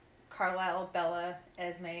asked Carlisle, Bella,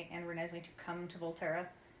 Esme, and Renesmee to come to Volterra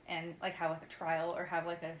and like have like a trial or have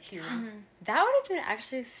like a hearing That would have been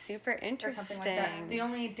actually super or interesting. something like that. The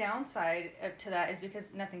only downside to that is because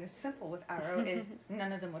nothing is simple with Arrow is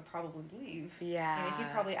none of them would probably leave. Yeah. And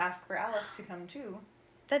he'd probably ask for Alice to come too.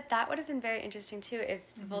 That would have been very interesting too if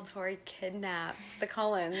Volturi kidnaps the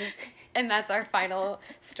Cullens and that's our final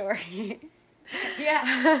story.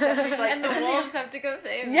 Yeah. Stephanie's like, And the wolves have to go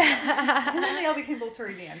save them. Yeah. and then they all became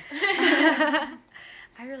Volturi in the end.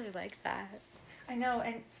 I really like that. I know,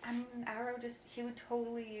 and I mean, Arrow he would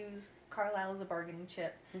totally use Carlisle as a bargaining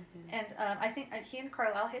chip. And I think he and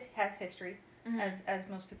Carlisle have history, as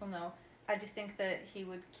most people know. I just think that he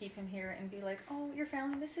would keep him here and be like, oh, your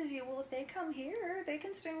family misses you. Well, if they come here, they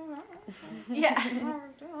can still... Yeah.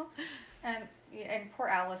 And poor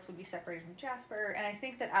Alice would be separated from Jasper, and I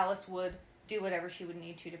think that Alice would do whatever she would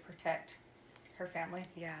need to protect her family.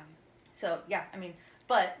 Yeah. So, yeah, I mean,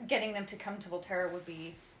 but getting them to come to Volterra would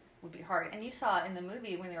be would be hard. And you saw in the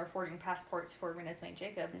movie when they were forging passports for Renesmee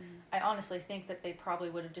Jacob, I honestly think that they probably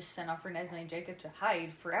would have just sent off Renesmee Jacob to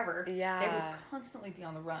hide forever. Yeah. They would constantly be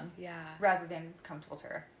on the run. Yeah. Rather than come to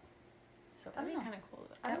Volterra. So That'd be kind of cool.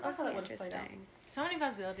 I don't know how that would have played out. Interesting. So many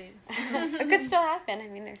possibilities. It could still happen. I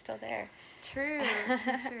mean, they're still there. True.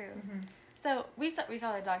 So we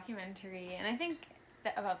saw the documentary, and I think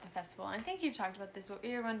that about the festival. And I think you've talked about this. What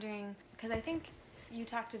we were wondering, because I think you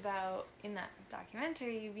talked about in that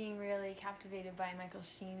documentary you being really captivated by Michael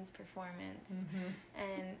Sheen's performance.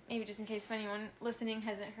 And maybe just in case if anyone listening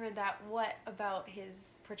hasn't heard that, what about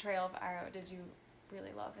his portrayal of Arrow did you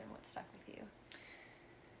really love, and what stuck with you?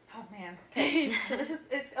 Oh man. Okay. So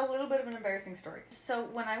it's a little bit of an embarrassing story. So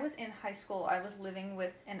when I was in high school, I was living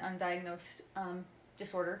with an undiagnosed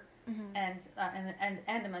disorder and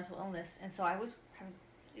a mental illness, and so I was having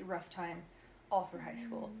a rough time all through high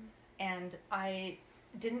school, and I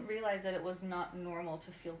didn't realize that it was not normal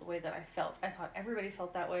to feel the way that I felt. I thought everybody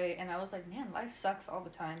felt that way, and I was like, man, life sucks all the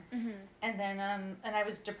time. And then and I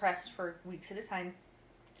was depressed for weeks at a time.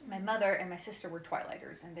 My mother and my sister were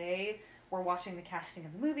Twilighters, and they were watching the casting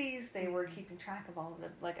of the movies. They were keeping track of all of the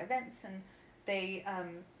like events, and they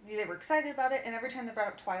were excited about it. And every time they brought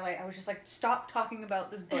up Twilight, I was just like, stop talking about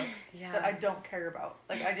this book that I don't care about.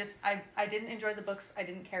 Like I didn't enjoy the books. I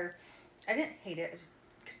didn't care. I didn't hate it. I just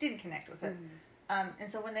didn't connect with it. And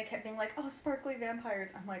so when they kept being like, oh, sparkly vampires,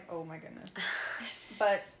 I'm like, oh my goodness.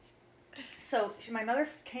 But so my mother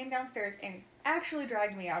came downstairs and actually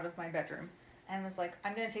dragged me out of my bedroom and was like,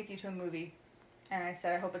 I'm going to take you to a movie. And I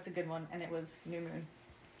said, I hope it's a good one. And it was New Moon.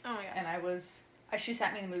 Oh my gosh. And she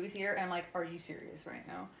sat me in the movie theater, and I'm like, are you serious right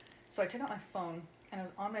now? So I took out my phone, and I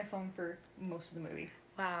was on my phone for most of the movie.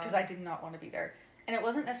 Wow. Because I did not want to be there. And it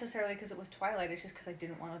wasn't necessarily because it was Twilight, it's just because I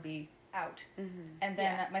didn't want to be out. And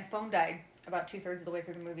then my phone died about 2/3 of the way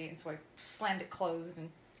through the movie, and so I slammed it closed and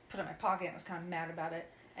put it in my pocket, and was kind of mad about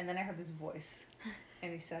it. And then I heard this voice,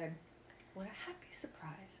 and he said, what a happy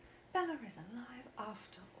surprise. Bella is alive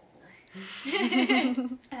after all.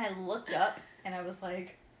 And I looked up, and I was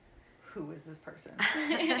like, who is this person?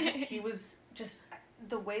 He was just,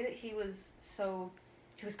 the way that he was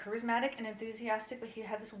charismatic and enthusiastic, but he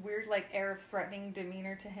had this weird, like, air of threatening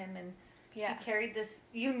demeanor to him, and he carried this,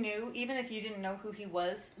 you knew, even if you didn't know who he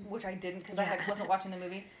was, which I didn't, because I wasn't watching the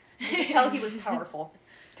movie, you could tell he was powerful,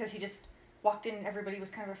 because he just walked in, and everybody was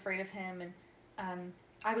kind of afraid of him, and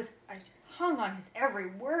I just hung on his every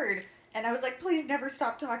word, and I was like, please never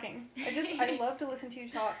stop talking. I love to listen to you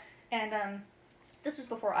talk, and, this was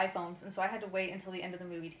before iPhones, and so I had to wait until the end of the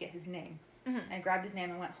movie to get his name. I grabbed his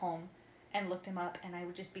name and went home and looked him up, and I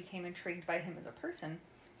just became intrigued by him as a person.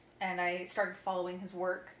 And I started following his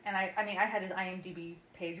work, and I had his IMDb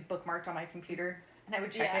page bookmarked on my computer, and I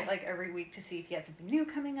would check it like every week to see if he had something new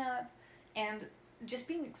coming up. And just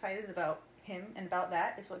being excited about him and about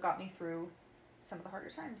that is what got me through some of the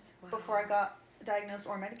harder times before I got diagnosed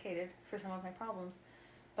or medicated for some of my problems.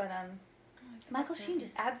 But Michael Sheen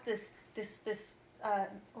just adds this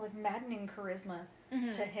like maddening charisma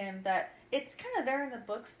to him that it's kind of there in the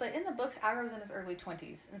books, but in the books Arrow's in his early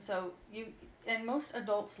 20s, and so most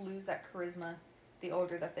adults lose that charisma the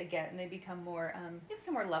older that they get, and they become more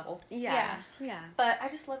level. But I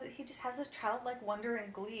just love that he just has this childlike wonder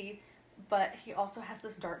and glee, but he also has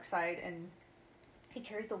this dark side, and he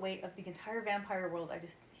carries the weight of the entire vampire world.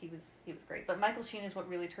 He was great. But Michael Sheen is what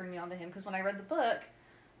really turned me on to him, because when I read the book,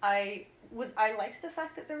 I liked the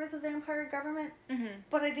fact that there was a vampire government,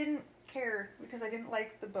 but I didn't care because I didn't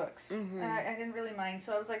like the books, and I didn't really mind.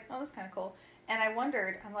 So I was like, oh, that's kind of cool. And I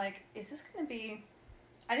wondered, I'm like, is this going to be?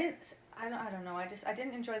 I don't know. I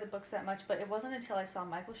didn't enjoy the books that much, but it wasn't until I saw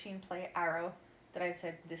Michael Sheen play Arrow that I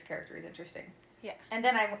said, this character is interesting. Yeah. And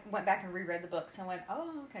then I went back and reread the books and went,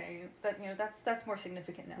 oh, okay, that's more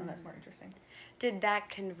significant now, and that's more interesting. Did that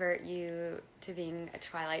convert you to being a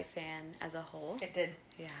Twilight fan as a whole? It did.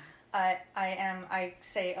 Yeah. I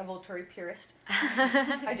say, a Volturi purist.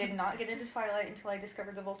 I did not get into Twilight until I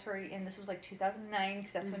discovered the Volturi, and this was like 2009,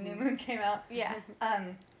 because that's when New Moon came out. Yeah.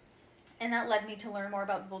 And that led me to learn more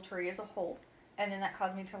about the Volturi as a whole, and then that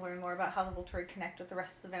caused me to learn more about how the Volturi connect with the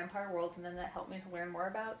rest of the vampire world, and then that helped me to learn more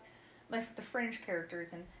about the fringe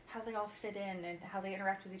characters and how they all fit in and how they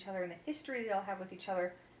interact with each other and the history they all have with each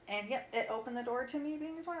other. And yep, it opened the door to me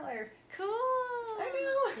being a Twilighter. Cool.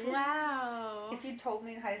 I know. Wow. If you told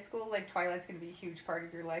me in high school, like, Twilight's going to be a huge part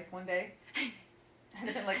of your life one day, I'd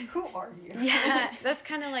have been like, who are you? Yeah, that's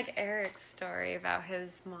kind of like Eric's story about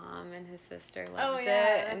his mom and his sister loved it.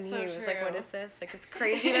 And he was like, what is this? Like, it's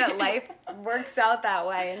crazy that life works out that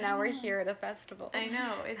way, and now we're here at a festival. I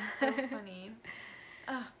know. It's so funny.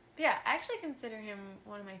 Yeah, I actually consider him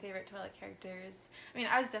one of my favorite Twilight characters. I mean,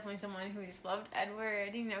 I was definitely someone who just loved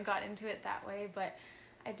Edward, got into it that way, but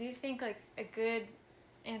I do think, like, a good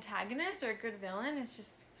antagonist or a good villain is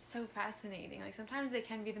just so fascinating. Like, sometimes they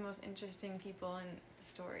can be the most interesting people in the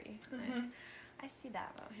story. Mm-hmm. And I see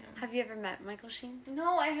that about him. Have you ever met Michael Sheen?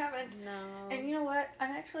 No, I haven't. No. And you know what?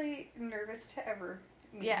 I'm actually nervous to ever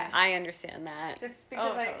meet Yeah. him. I understand that. Just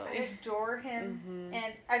because I totally. adore him, Mhm.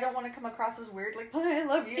 and I don't want to come across as weird, like, but I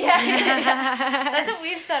love you. Yeah. That's what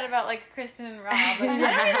we've said about, like, Kristen and Rob. Like,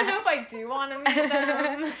 I don't even know if I do want to meet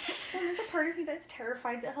them. Well, there's a part of me that's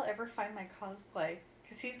terrified that he'll ever find my cosplay.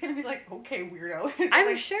 Because he's going to be like, okay, weirdo. So I'm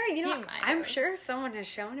like, sure, He might I'm have. sure someone has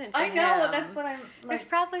shown it to I know, him. that's what I'm There's like.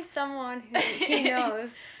 probably someone who he knows.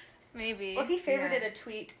 Maybe. Well, he favorited Yeah. a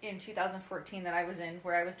tweet in 2014 that I was in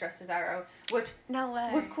where I was dressed as Arrow, which No way.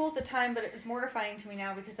 was cool at the time, but it's mortifying to me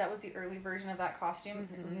now because that was the early version of that costume.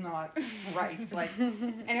 It was not right. Like,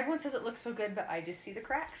 and everyone says it looks so good, but I just see the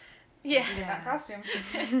cracks Yeah. in that costume.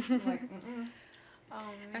 I'm like, mm-mm. Oh,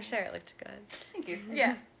 I'm sure it looked good. Thank you.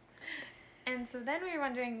 Yeah. And so then we were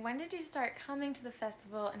wondering, when did you start coming to the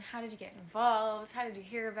festival, and how did you get involved? How did you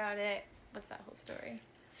hear about it? What's that whole story?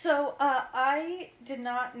 So, I did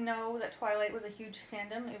not know that Twilight was a huge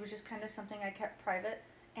fandom. It was just kind of something I kept private.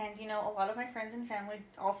 And, a lot of my friends and family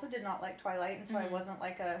also did not like Twilight, and so I wasn't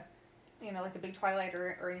like a big Twilight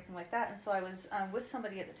or anything like that. And so I was with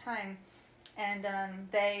somebody at the time, and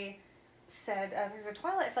they said, there's a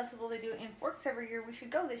Twilight festival they do in Forks every year. We should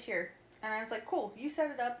go this year. And I was like, cool, you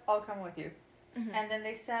set it up, I'll come with you. Mm-hmm. And then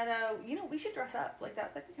they said, we should dress up. Like,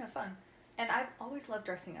 that'd be kind of fun. And I've always loved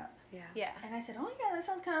dressing up. Yeah. Yeah. And I said, oh yeah, that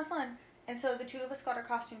sounds kind of fun. And so the two of us got our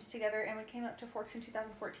costumes together, and we came up to Forks in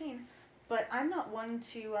 2014. But I'm not one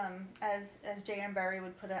to, as J.M. Barrie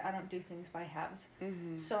would put it, I don't do things by halves.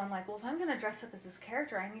 Mm-hmm. So I'm like, well, if I'm going to dress up as this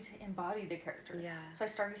character, I need to embody the character. Yeah. So I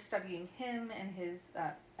started studying him and his,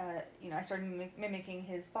 I started mimicking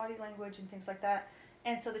his body language and things like that.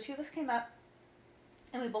 And so the two of us came up,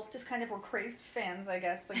 and we both just kind of were crazed fans, I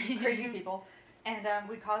guess, like crazy people. And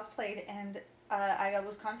we cosplayed, and I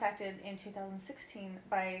was contacted in 2016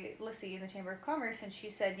 by Lissy in the Chamber of Commerce, and she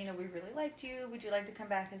said, we really liked you. Would you like to come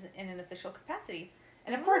back in an official capacity?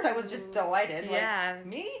 And of course I was just delighted. Yeah. Like,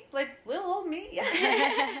 me? Like, little old me?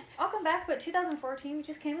 Yeah. I'll come back, but 2014 we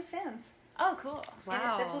just came as fans. Oh, cool.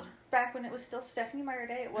 Wow. And this was back when it was still Stephanie Meyer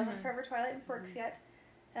Day. It wasn't Forever Twilight and Forks yet.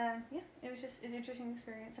 Yeah, it was just an interesting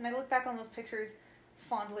experience. And I look back on those pictures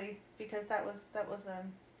fondly because that was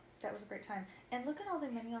a great time. And look at all the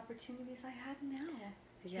many opportunities I have now.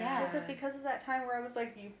 Yeah. Because of that time where I was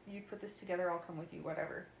like, you put this together, I'll come with you,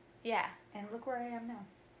 whatever. Yeah. And look where I am now.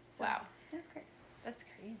 So, Wow. That's great. That's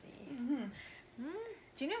crazy. Mm-hmm.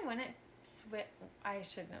 Do you know when it switched? I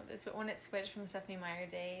should know this, but when it switched from Stephanie Meyer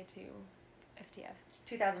Day to FTF?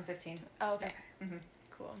 2015. Oh, okay. Mm-hmm.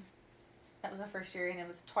 Cool. That was the first year, and it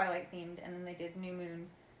was Twilight themed, and then they did New Moon,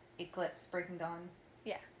 Eclipse, Breaking Dawn.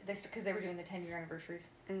 Yeah. Because they were doing the 10-year anniversaries.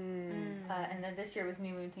 And then this year was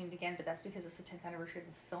New Moon themed again, but that's because it's the 10th anniversary of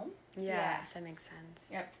the film. Yeah, that makes sense.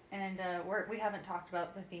 Yep. And we haven't talked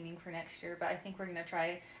about the theming for next year, but I think we're going to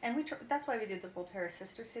try. And that's why we did the Volterra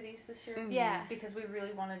Sister Cities this year. Mhm. Yeah. Because we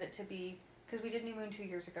really wanted it to be, because we did New Moon 2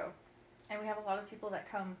 years ago. And we have a lot of people that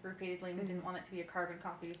come repeatedly, and we didn't want it to be a carbon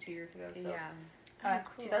copy of 2 years ago. So, Yeah.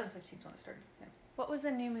 Cool. 2015 is when it started. Yeah. What was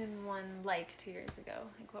the New Moon one like 2 years ago?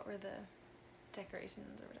 Like, what were the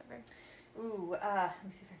decorations or whatever? Ooh, let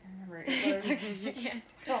me see if I can remember. It was, It's okay if you can't.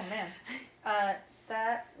 oh man,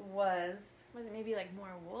 that was. Was it maybe like more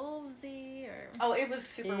wolvesy or? Oh, it was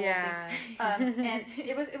super Yeah. wolfy. And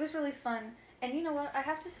it was really fun. And you know what? I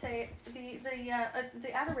have to say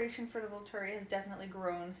the adoration for the Volturi has definitely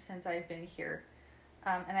grown since I've been here.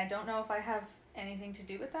 And I don't know if I have anything to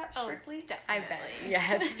do with that strictly. Definitely. I bet.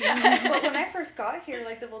 Yes. But when I first got here,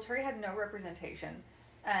 like the Volturi had no representation.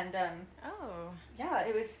 And Oh. yeah,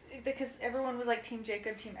 it was because everyone was like Team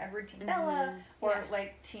Jacob, Team Edward, Team Bella, or Yeah.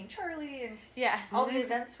 like Team Charlie, and Yeah. all the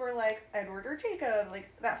events were like Edward or Jacob, like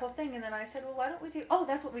that whole thing. And then I said, well, why don't we do? Oh,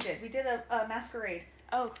 that's what we did. We did a masquerade,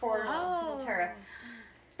 Oh, for cool. Volterra.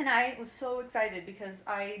 and I was so excited because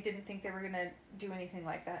I didn't think they were gonna do anything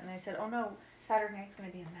like that. And I said, oh no, Saturday night's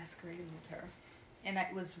gonna be a masquerade in Volterra. And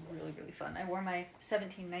it was really, really fun. I wore my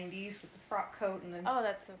 1790s with the frock coat and the Oh,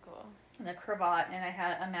 that's so cool. and a cravat, and I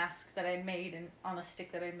had a mask that I made and on a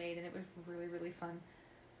stick that I made, and it was really, really fun.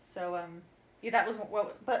 So, yeah, that was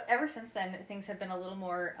what. But ever since then, things have been a little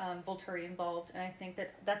more Volturi involved, and I think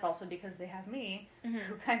that that's also because they have me, who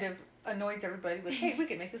kind of annoys everybody with, "Hey, we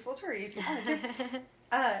can make this Volturi if you wanted to."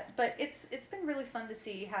 But it's been really fun to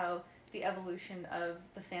see how the evolution of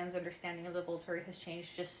the fans' understanding of the Volturi has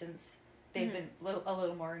changed just since they've been a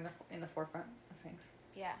little more in the forefront of things.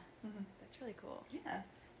 Yeah. Mm-hmm. That's really cool. Yeah.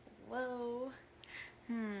 Whoa.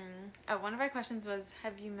 Oh, one of our questions was,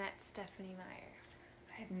 have you met Stephenie Meyer?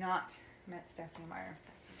 I have not met Stephenie Meyer.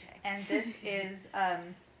 That's okay. And this is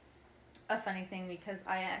a funny thing because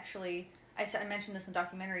I mentioned this in the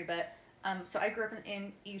documentary, but so I grew up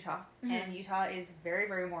in Utah, and Utah is very,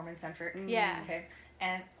 very Mormon-centric. Yeah. Okay.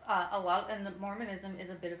 And the Mormonism is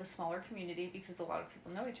a bit of a smaller community because a lot of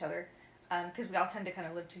people know each other, because we all tend to kind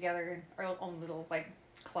of live together in our own little, like,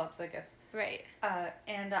 clubs, I guess. Right.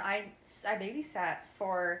 And I babysat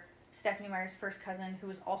for Stephenie Meyer's first cousin, who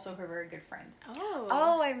was also her very good friend.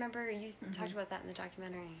 Oh, I remember you talked about that in the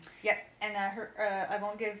documentary. Yeah, and her I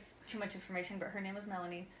won't give too much information, but her name was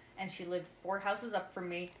Melanie, and she lived 4 houses up from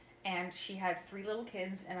me, and she had 3 little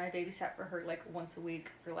kids, and I babysat for her, like, once a week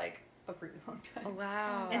for, like, a really long time. Oh,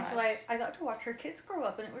 wow. And so I got to watch her kids grow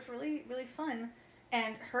up, and it was really, really fun.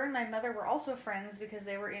 And her and my mother were also friends because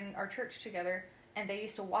they were in our church together, and they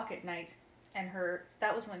used to walk at night. And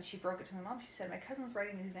that was when she broke it to my mom. She said, my cousin's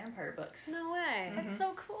writing these vampire books. No way. That's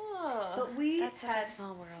so cool. But we That's had such a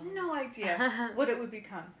small world. no idea what it would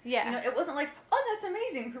become. Yeah. You know, it wasn't like, oh, that's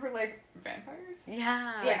amazing. We were like, vampires?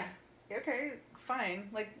 Yeah. Like, okay, fine.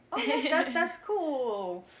 Like, oh, that's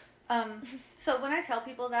cool. So when I tell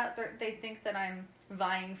people that, they think that I'm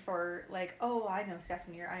vying for, like, oh, I know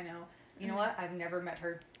Stephenie, or I know. You know what? I've never met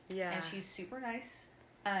her. Yeah. And she's super nice.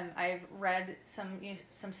 I've read some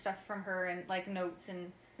stuff from her and, like, notes,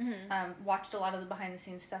 and watched a lot of the behind the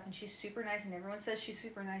scenes stuff, and she's super nice, and everyone says she's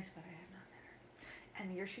super nice, but I have not met her.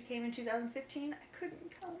 And the year she came in 2015, I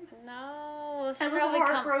couldn't come. No, I was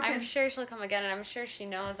heartbroken. I'm sure she'll come again, and I'm sure she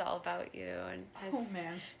knows all about you and has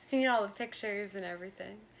man, seen all the pictures and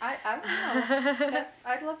everything. I don't know.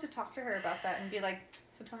 I'd love to talk to her about that and be like,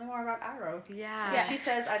 so tell me more about Arrow. Yeah. If she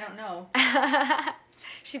says I don't know,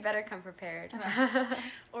 she better come prepared.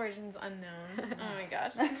 Origins unknown. Oh my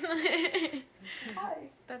gosh. Hi.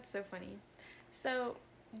 That's so funny. So,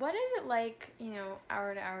 what is it like,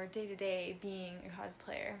 hour to hour, day to day, being a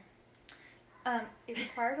cosplayer? It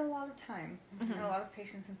requires a lot of time and a lot of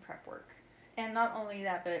patience and prep work. And not only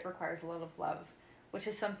that, but it requires a lot of love, which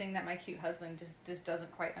is something that my cute husband just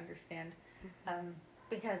doesn't quite understand.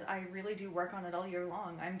 Because I really do work on it all year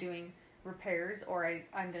long. I'm doing repairs, or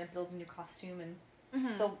I'm going to build a new costume. And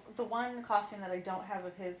the one costume that I don't have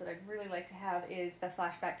of his that I'd really like to have is the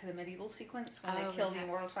flashback to the medieval sequence when they kill the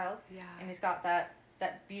immortal child. Yeah. And he's got that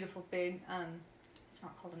beautiful big, it's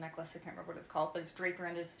not called a necklace, I can't remember what it's called, but it's draped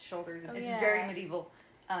around his shoulders. And it's very medieval.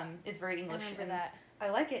 It's very English. I remember that. I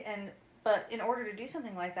like it. But in order to do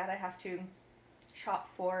something like that, I have to shop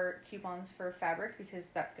for coupons for fabric, because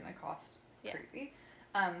that's going to cost crazy.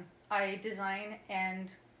 I design and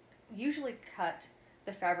usually cut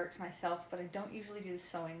the fabrics myself, but I don't usually do the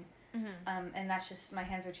sewing. And that's just, my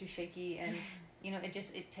hands are too shaky, and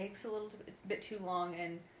it takes a little bit too long,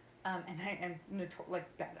 and I am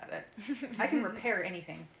bad at it. I can repair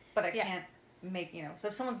anything, but I can't make, so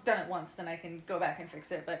if someone's done it once, then I can go back and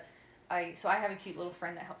fix it. But I have a cute little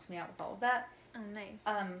friend that helps me out with all of that. Oh, nice.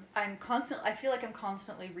 I feel like I'm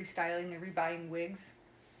constantly restyling and rebuying wigs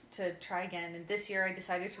to try again. And this year I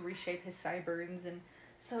decided to reshape his sideburns, and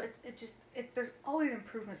so there's always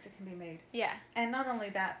improvements that can be made. Yeah. And not only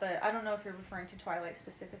that, but I don't know if you're referring to Twilight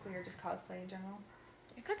specifically or just cosplay in general.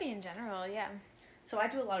 It could be in general, yeah. So I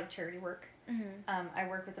do a lot of charity work. I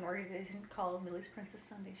work with an organization called Millie's Princess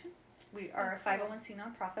Foundation. We are a 501c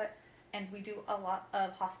nonprofit, and we do a lot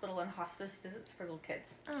of hospital and hospice visits for little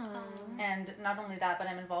kids. Oh. And not only that, but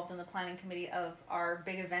I'm involved in the planning committee of our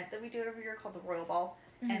big event that we do every year called the Royal Ball.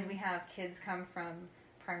 And we have kids come from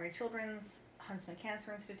Primary Children's, Huntsman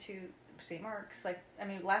Cancer Institute, St. Mark's.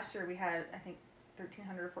 Last year we had, I think,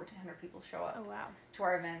 1,300 or 1,400 people show up to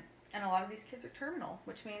our event. And a lot of these kids are terminal,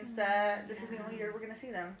 which means that this is the only year we're going to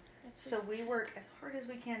see them. So we work as hard as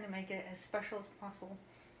we can to make it as special as possible.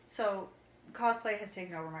 So cosplay has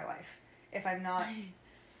taken over my life. If I'm not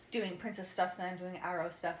doing princess stuff, then I'm doing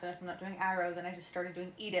Arrow stuff. And if I'm not doing Arrow, then I just started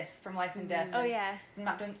doing Edith from Life and Death. Oh, yeah. If I'm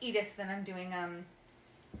not doing Edith, then I'm doing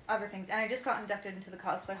other things. And I just got inducted into the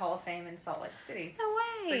Cosplay Hall of Fame in Salt Lake City. No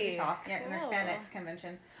For way. Utah. Yeah, in their FanX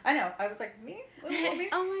convention. I know. I was like, me? What me?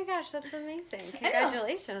 Oh my gosh, that's amazing. I know.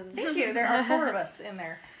 Congratulations. Thank you. There are 4 of us in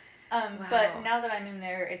there. But now that I'm in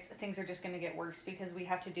there, things are just going to get worse, because we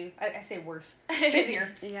have to do, I say worse,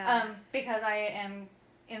 busier. Yeah. Because I am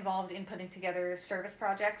involved in putting together service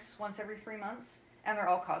projects once every 3 months, and they're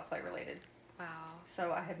all cosplay related. Wow.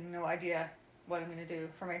 So I have no idea what I'm going to do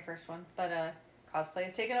for my first one. But cosplay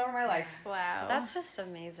has taken over my life. Wow. That's just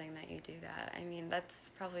amazing that you do that. I mean, that's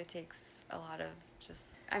probably takes a lot of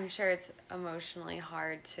just, I'm sure it's emotionally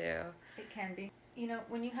hard too. It can be. You know,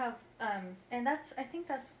 when you have, and I think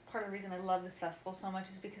that's part of the reason I love this festival so much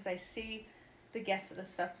is because I see the guests at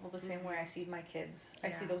this festival the same way I see my kids.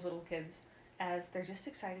 I see those little kids as they're just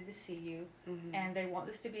excited to see you, and they want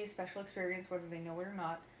this to be a special experience whether they know it or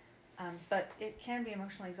not. But it can be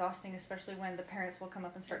emotionally exhausting, especially when the parents will come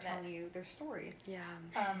up and start telling you their story. Yeah.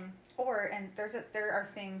 There are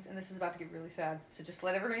things, and this is about to get really sad, so just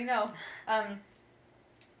let everybody know.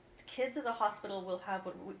 Kids at the hospital will have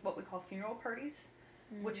what we call funeral parties,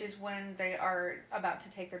 which is when they are about to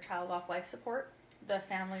take their child off life support. The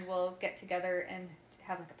family will get together and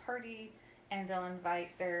have like a party, and they'll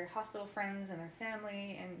invite their hospital friends and their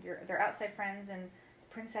family and their outside friends and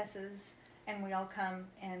princesses, and we all come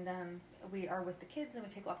and we are with the kids and we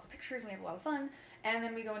take lots of pictures and we have a lot of fun, and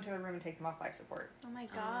then we go into the room and take them off life support. Oh my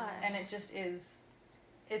gosh. And it just is,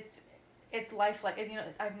 it's life like, you know,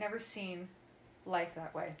 I've never seen life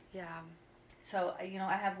that way. Yeah. So, you know,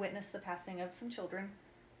 I have witnessed the passing of some children,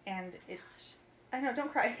 and I know,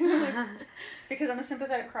 don't cry. Because I'm a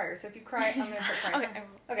sympathetic crier, so if you cry, I'm going to start crying.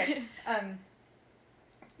 Okay.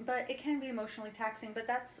 But it can be emotionally taxing, but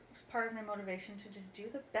that's part of my motivation to just do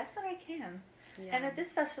the best that I can. Yeah. And at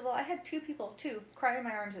this festival, I had two people, cry in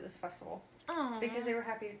my arms at this festival. Aww. Because they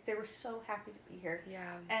were so happy to be here.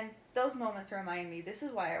 Yeah. And those moments remind me, this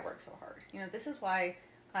is why I work so hard. You know, this is why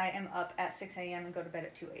I am up at 6 a.m. and go to bed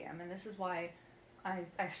at 2 a.m. And this is why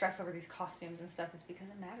I stress over these costumes and stuff, is because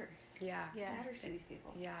it matters. Yeah. It matters to these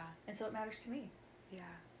people. Yeah. And so it matters to me. Yeah.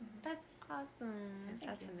 That's awesome.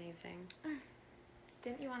 That's amazing.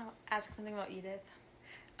 Didn't you want to ask something about Edith?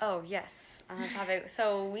 Oh, yes, on the topic.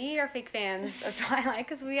 So we are fake fans of Twilight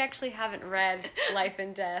because we actually haven't read Life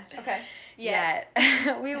and Death yet.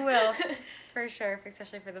 We will, for sure,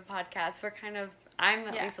 especially for the podcast. I'm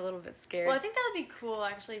at least a little bit scared. Well, I think that would be cool,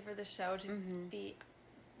 actually, for the show to be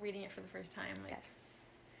reading it for the first time,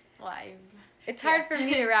 live. It's hard for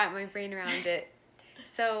me to wrap my brain around it.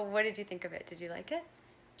 So what did you think of it? Did you like it?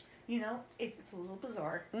 You know, it's a little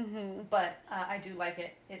bizarre, but I do like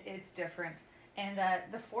it. It's different. And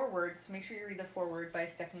the foreword, so make sure you read the foreword by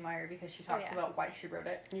Stephanie Meyer, because she talks about why she wrote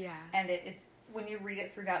it. Yeah. And it's when you read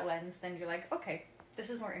it through that lens, then you're like, okay, this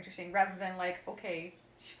is more interesting, rather than like, okay,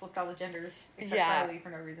 she flipped all the genders except Riley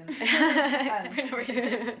for no reason. For no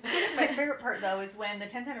reason. My favorite part, though, is when the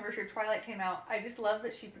 10th anniversary of Twilight came out. I just love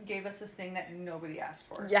that she gave us this thing that nobody asked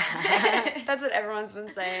for. Yeah. That's what everyone's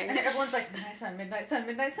been saying. And everyone's like, Midnight Sun, Midnight Sun,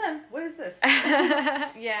 Midnight Sun. What is this?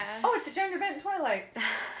 Yeah. Oh, it's a gender bent in Twilight. And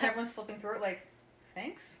everyone's flipping through it like,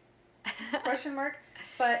 thanks? Question mark.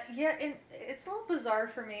 But yeah, it's a little bizarre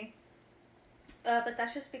for me. But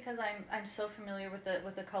that's just because I'm so familiar with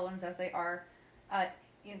the Cullens as they are.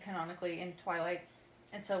 Canonically in Twilight,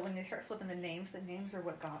 and so when they start flipping the names are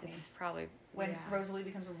what got me. It's probably when Rosalie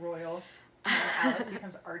becomes a Royal, Alice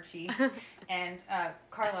becomes Archie, and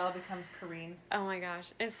Carlisle becomes Corrine. Oh my gosh,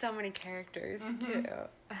 and so many characters too.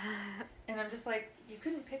 And I'm just like, you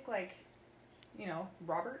couldn't pick like, you know,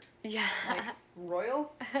 Robert. Yeah. Like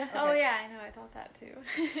Royal. Okay. Oh yeah, I know. I thought that too.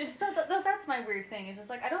 So that's my weird thing. Is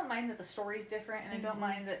it's like I don't mind that the story's different, and I don't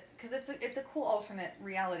mind that because it's a cool alternate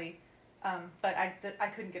reality. But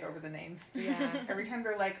I couldn't get over the names. Yeah. Every time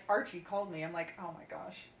they're like, Archie called me, I'm like, oh my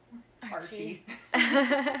gosh. Archie.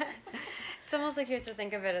 It's almost like you have to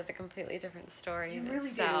think of it as a completely different story in really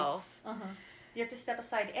itself. Do. You have to step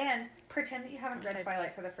aside and pretend that you haven't read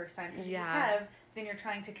Twilight for the first time. Because if you have, then you're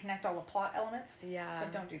trying to connect all the plot elements. Yeah.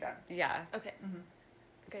 But don't do that. Yeah. Okay.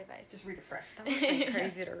 Good advice. Just read it fresh. That must be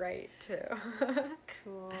crazy to write, too.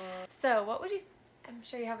 Cool. So, what would you... I'm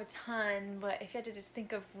sure you have a ton, but if you had to just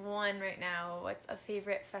think of one right now, what's a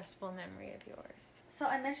favorite festival memory of yours? So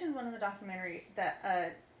I mentioned one in the documentary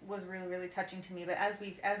that was really, really touching to me, but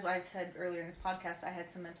as I've said earlier in this podcast, I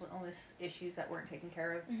had some mental illness issues that weren't taken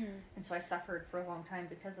care of, and so I suffered for a long time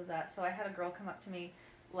because of that. So I had a girl come up to me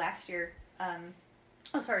last year.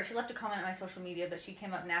 She left a comment on my social media, but she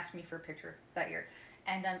came up and asked me for a picture that year.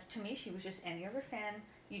 And to me, she was just any other fan.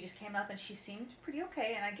 You just came up and she seemed pretty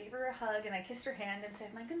okay, and I gave her a hug and I kissed her hand and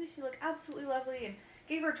said, my goodness, you look absolutely lovely, and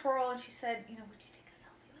gave her a twirl, and she said, you know, would you take a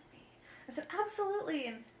selfie with me? I said, absolutely,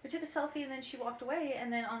 and we took a selfie, and then she walked away,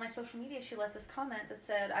 and then on my social media she left this comment that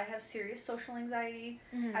said, I have serious social anxiety.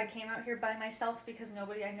 I came out here by myself because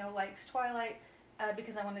nobody I know likes Twilight,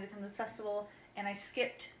 because I wanted to come to this festival, and I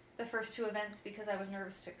skipped the first two events because I was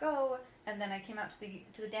nervous to go, and then I came out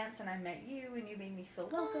to the dance and I met you, and you made me feel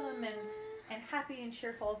welcome and happy and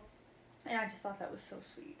cheerful, and I just thought that was so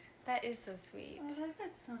sweet. That is so sweet. I was like,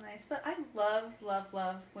 that's so nice. But I love, love,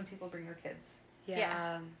 love when people bring their kids.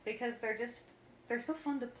 Yeah. because they're so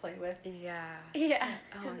fun to play with. Yeah. Yeah.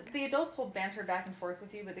 Because the adults will banter back and forth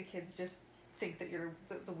with you, but the kids just think that you're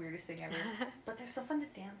the weirdest thing ever. But they're so fun to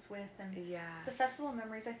dance with, and the festival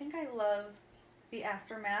memories. I think I love the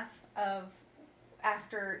aftermath of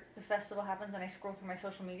after the festival happens, and I scroll through my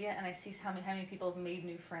social media and I see how many people have made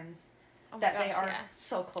new friends that they are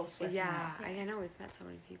so close with. Yeah, I know, we've met so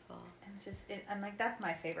many people. And it's just, I'm like, that's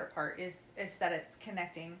my favorite part is that it's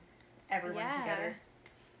connecting everyone together.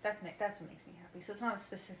 That's what makes me happy. So it's not a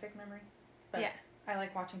specific memory, but I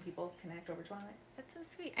like watching people connect over Twilight. That's so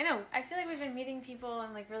sweet. I know. I feel like we've been meeting people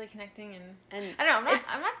and like really connecting, and I don't know.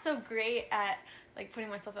 I'm not so great at like putting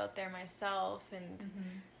myself out there myself, and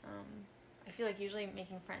I feel like usually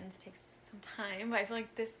making friends takes some time. But I feel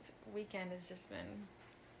like this weekend has just been.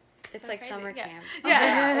 It's so like crazy. summer camp.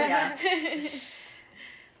 Yeah.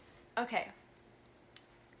 Okay.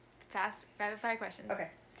 Fast rapid fire questions. Okay.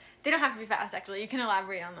 They don't have to be fast, actually. You can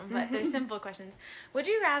elaborate on them, but they're simple questions. Would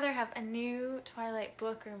you rather have a new Twilight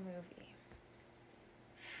book or movie?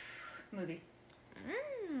 Movie.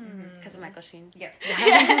 Because of Michael Sheen. Yep.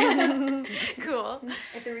 Cool.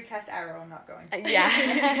 If they recast Arrow, I'm not going. Yeah.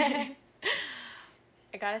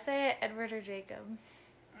 I gotta say it, Edward or Jacob.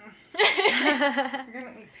 You're gonna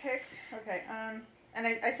make me pick? Okay, and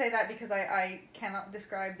I say that because I cannot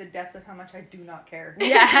describe the depth of how much I do not care for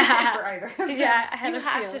either. Yeah, I You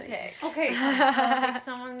have to pick. Okay. Pick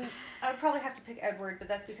someone. I would probably have to pick Edward, but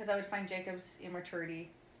that's because I would find Jacob's immaturity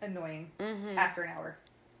annoying after an hour.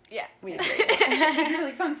 Yeah. We It'd be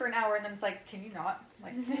really fun for an hour, and then it's like, can you not?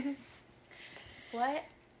 Like, What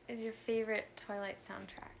is your favorite Twilight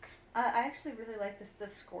soundtrack? I actually really like the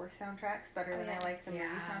score soundtracks better than I like the movie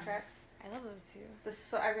soundtracks. I love those two.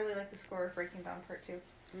 So I really like the score of Breaking Dawn Part 2.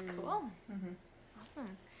 Cool. Mm-hmm.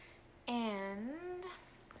 Awesome. And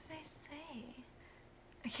what did I say?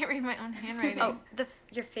 I can't read my own handwriting. Oh,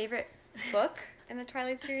 your favorite book in the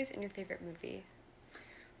Twilight series and your favorite movie.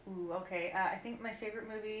 Ooh, okay. I think my favorite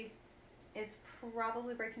movie is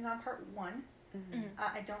probably Breaking Dawn Part 1.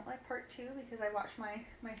 I don't like Part 2 because I watched my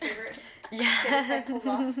favorite get his head pulled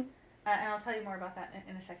off. And I'll tell you more about that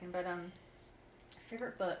in a second. But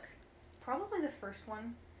favorite book, probably the first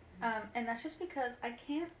one. And that's just because I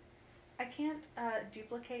can't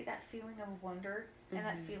duplicate that feeling of wonder and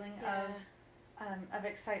that feeling of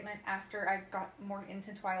excitement after I got more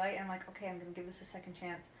into Twilight. And I'm like, okay, I'm going to give this a second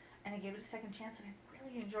chance. And I gave it a second chance, and I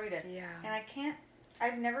really enjoyed it. Yeah. And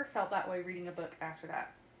I've never felt that way reading a book after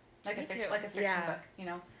that. Like a fiction book, you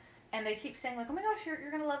know. And they keep saying like, "Oh my gosh,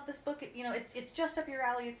 you're gonna love this book. You know, it's just up your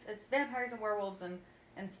alley. It's vampires and werewolves and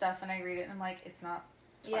stuff." And I read it and I'm like, "It's not.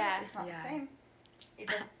 It's not the same. It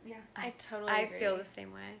doesn't. Yeah." I totally agree. I feel the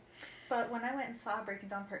same way. But when I went and saw Breaking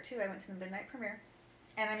Dawn Part 2, I went to the midnight premiere.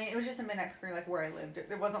 And I mean, it was just a midnight premiere like where I lived.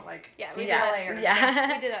 It wasn't like LA or we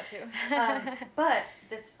did that too. But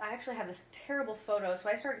I actually have this terrible photo. So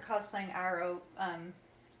I started cosplaying Arrow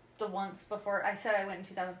the once before. I said I went in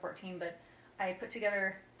 2014, but I put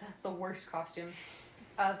together the worst costume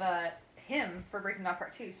of him for Breaking Dawn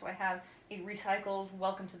Part 2. So I have a recycled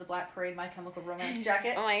Welcome to the Black Parade My Chemical Romance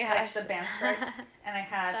jacket. Oh my gosh. Like the band stripes. And I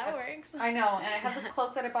had... That works. I know. And I have this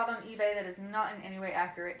cloak that I bought on eBay that is not in any way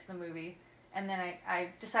accurate to the movie. And then I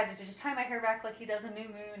decided to just tie my hair back like he does in New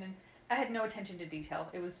Moon. And I had no attention to detail.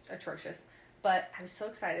 It was atrocious. But I was so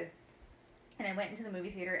excited. And I went into the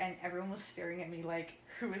movie theater and everyone was staring at me like,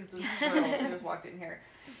 who is this girl who just walked in here?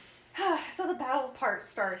 So the battle part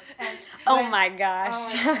starts. And oh my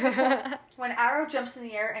gosh. So when Arrow jumps in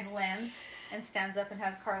the air and lands and stands up and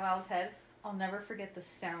has Carlisle's head, I'll never forget the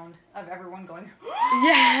sound of everyone going,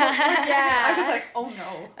 I was like, oh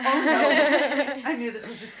no. I knew this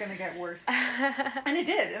was just going to get worse. And it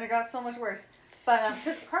did, and it got so much worse. But,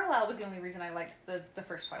 because Carlisle was the only reason I liked the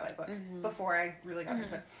first Twilight book before I really got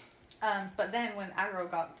into it. But then when Arrow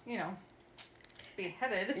got,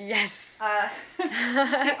 beheaded. Yes.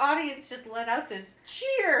 The audience just let out this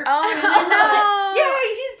cheer. Oh no!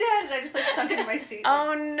 Yay, he's dead! And I just sunk into my seat.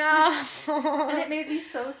 Oh no! And it made me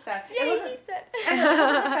so sad. Yay, he's dead. And it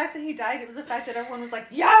wasn't the fact that he died. It was the fact that everyone was like,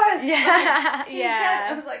 yes! Yeah. He's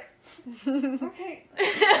dead. I was like, okay.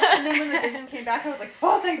 And then when the vision came back, I was like,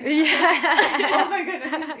 oh thank God. Oh my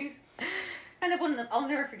goodness. He's and I'll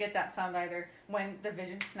never forget that sound either. When the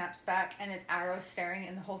vision snaps back and it's Arrow staring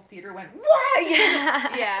and the whole theater went, what?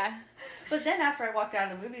 Yeah. But then after I walked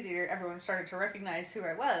out of the movie theater, everyone started to recognize who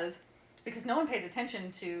I was because no one pays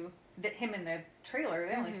attention to him in the trailer.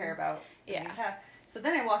 They only care about the main cast. So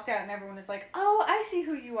then I walked out and everyone was like, oh, I see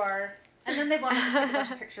who you are. And then they wanted to take a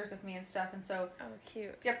bunch of pictures with me and stuff. And so, oh,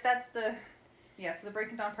 cute. Yep, that's so the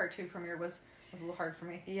Breaking Dawn Part 2 premiere was was a little hard for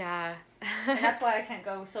me. Yeah. And that's why I can't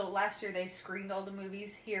go. So last year they screened all the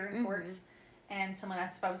movies here in Forks, and someone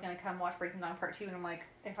asked if I was going to come watch Breaking Dawn Part 2, and I'm like,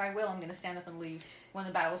 if I will, I'm going to stand up and leave when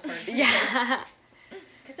the battle starts. Yeah.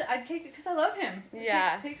 Because I take it because I love him.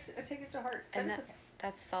 Yeah. I take it to heart. But And it's okay.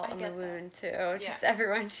 that's salt I in the get that. wound, too. Just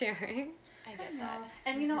everyone cheering. I get that.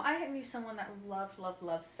 And I knew someone that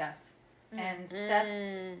loved Seth. And Seth,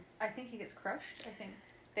 I think he gets crushed. I think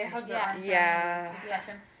they hug their arms around him and crush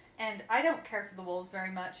him. And I don't care for the wolves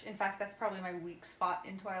very much. In fact, that's probably my weak spot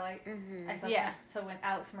in Twilight. I thought so when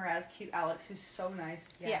Alex Mraz, cute Alex, who's so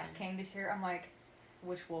nice, came this year, I'm like,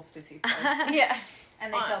 which wolf does he play?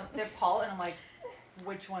 And they're Paul, and I'm like,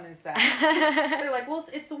 which one is that? They're like, well,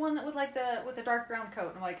 it's the one that with the dark brown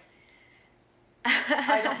coat. And I'm like,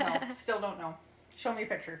 I don't know. Still don't know. Show me a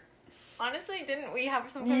picture. Honestly, didn't we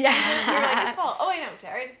have some conversations? We were like, it's Paul. Oh, I know,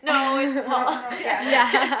 Jared. No, it's Paul.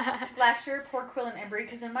 Last year, poor Quill and Embry,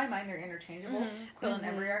 because in my mind they're interchangeable. Quill and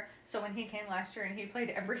Embry are. So when he came last year and he played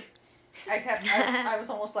Embry, I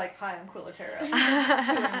was almost like, hi, I'm Quillatera to him,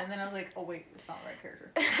 and then I was like, oh wait, it's not the right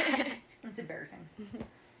character. It's embarrassing.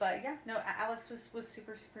 But yeah, no, Alex was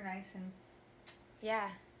super, super nice, and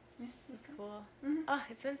it's cool. Oh,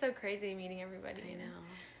 it's been so crazy meeting everybody. I know.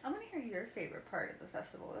 I want to hear your favorite part of the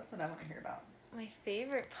festival. That's what I want to hear about. My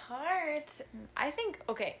favorite part, I think,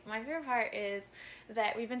 my favorite part is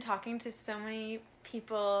that we've been talking to so many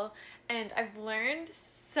people, and I've learned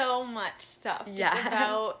so much stuff just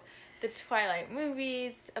about the Twilight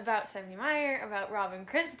movies, about Stephenie Meyer, about Robin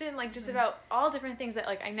Kristen, like just about all different things that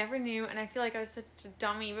like I never knew, and I feel like I was such a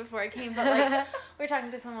dummy before I came, but like we were talking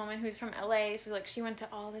to some woman who's from LA, so like she went to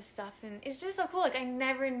all this stuff, and it's just so cool. Like I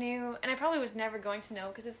never knew, and I probably was never going to know,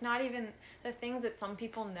 because it's not even the things that some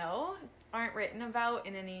people know aren't written about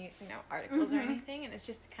in any articles or anything, and it's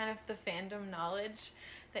just kind of the fandom knowledge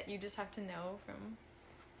that you just have to know from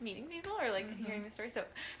meeting people or like hearing the story. So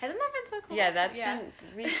hasn't that been so cool? Yeah, that's been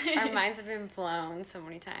our minds have been blown so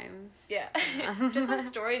many times. Yeah. Just some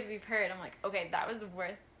stories we've heard. I'm like, okay, that was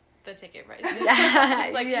worth the ticket price.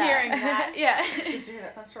 Just hearing that. Yeah. Just to hear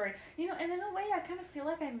that fun story. And in a way I kind of feel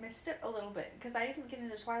like I missed it a little bit, because I didn't get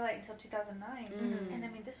into Twilight until 2009. And I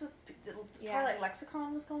mean, this was the Twilight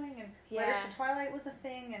lexicon was going, and Letters to Twilight was a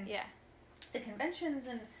thing, and the conventions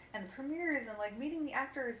and the premieres and like meeting the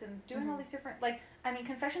actors and doing all these different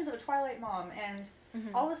Confessions of a Twilight Mom and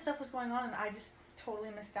all this stuff was going on, and I just totally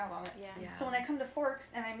missed out on it. So when I come to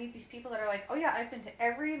Forks and I meet these people that are like, oh yeah, I've been to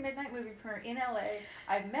every midnight movie premiere in LA,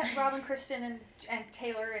 I've met Robin Kristen and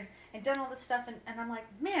Taylor and done all this stuff, and I'm like,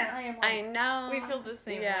 man, I am like, I know. We feel the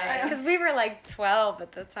same way. Because we were like 12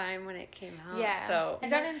 at the time when it came out. Yeah. So I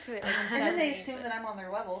got into it. And then they assume that I'm on their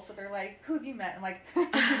level, so they're like, who have you met? I'm like,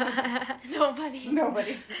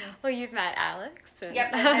 nobody. Well, you've met Alex. Yep,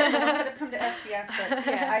 and the ones that have come to FTF, but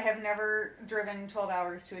I have never driven 12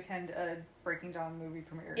 hours to attend a Breaking Dawn movie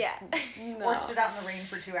premiere. Yeah. Or stood out in the rain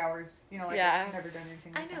for 2 hours. I've never done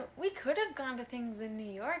anything like I know. We could have gone to things in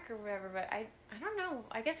New York or whatever, but I don't know.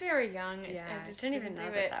 I guess we were young. Yeah, I just didn't even know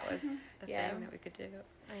that was a thing Yeah. that we could do.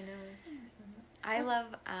 I know. I love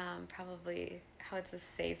probably how it's a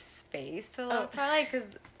safe space to love Twilight,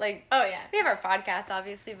 because we have our podcast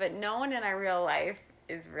obviously, but no one in our real life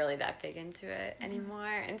is really that big into it anymore,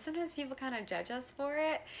 and sometimes people kind of judge us for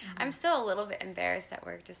it. I'm still a little bit embarrassed at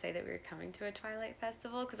work to say that we were coming to a Twilight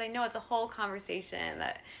festival, because I know it's a whole conversation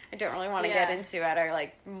that I don't really want to get into at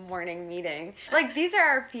our morning meeting. These are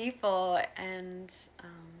our people, and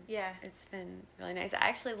it's been really nice. I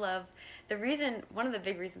actually love one of the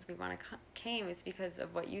big reasons we came is because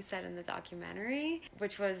of what you said in the documentary,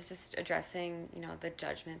 which was just addressing, the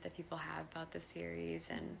judgment that people have about the series,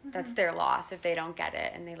 and that's their loss if they don't get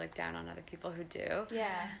it and they look down on other people who do.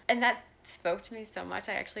 Yeah. And that spoke to me so much.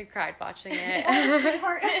 I actually cried watching it.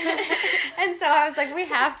 Sweetheart. And so I was like, we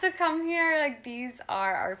have to come here. These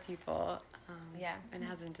are our people. And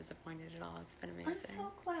hasn't disappointed at all. It's been amazing. I'm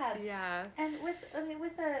so glad. Yeah. And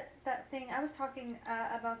with that thing, I was talking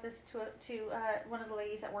about this to one of the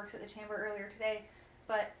ladies that works at the chamber earlier today,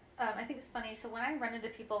 but I think it's funny. So when I run into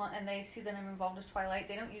people and they see that I'm involved with Twilight,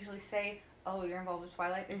 they don't usually say, oh, you're involved with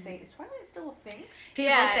Twilight. They say, is Twilight still a thing?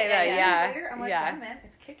 People say that, Later, I'm like, yeah, man,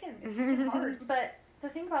 it's kicking. It's kicking hard. But the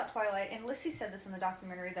thing about Twilight, and Lissy said this in the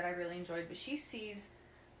documentary that I really enjoyed, but she sees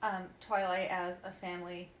Twilight as a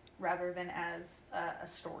family rather than as a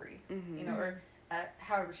story, or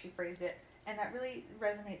however she phrased it. And that really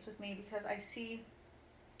resonates with me, because I see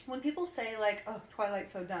when people say, oh,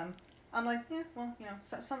 Twilight's so dumb, I'm like, yeah, well, you know,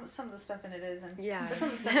 some of the stuff in it is, and Yeah. some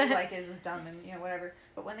of the stuff you like is dumb, and you know, whatever.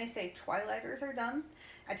 But when they say Twilighters are dumb,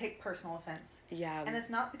 I take personal offense. Yeah. And it's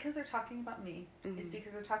not because they're talking about me. Mhm. It's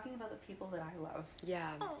because they're talking about the people that I love,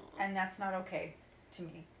 Yeah. and that's not okay to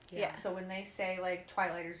me. Yeah. So when they say like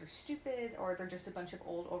Twilighters are stupid, or they're just a bunch of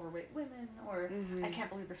old overweight women, or Mhm. I can't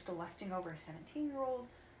believe they're still lusting over a 17-year-old,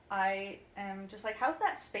 I am just like, how's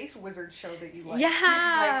that space wizard show that you like?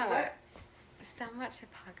 Yeah. Like, what? So much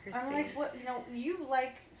hypocrisy. I'm like, what? You know, you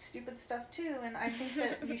like stupid stuff too, and I think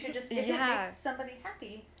that you should just, if Yeah. it makes somebody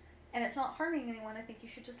happy, and it's not harming anyone, I think you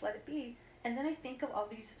should just let it be. And then I think of all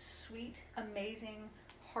these sweet, amazing,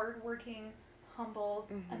 hardworking, humble,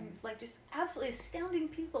 and like just absolutely astounding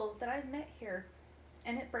people that I've met here,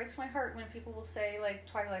 and it breaks my heart when people will say like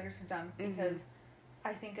Twilighters are dumb, because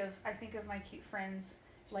I think of my cute friends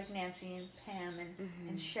like Nancy and Pam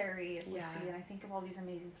and Sherry and Lucy, and I think of all these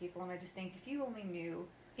amazing people, and I just think if you only knew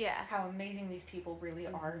how amazing these people really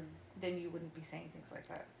are, then you wouldn't be saying things like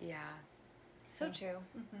that. Yeah. So true.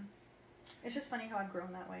 It's just funny how I've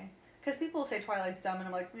grown that way. Because people will say Twilight's dumb, and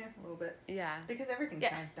I'm like, a little bit. Yeah. Because everything's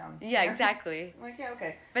kind of dumb. Yeah, exactly. I'm like, yeah,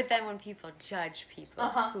 okay. But then when people judge people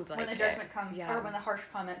who like when the judgment comes, or when the harsh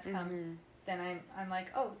comments come, then I'm like,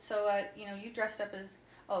 oh, so, you know, you dressed up as,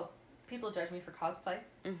 people judge me for cosplay,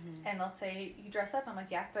 and they'll say, you dress up, I'm like,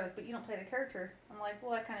 yeah, they're like, but you don't play the character. I'm like,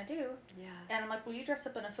 well, I kind of do. Yeah. And I'm like, well, you dress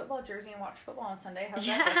up in a football jersey and watch football on Sunday, how's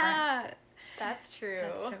that different? That's true.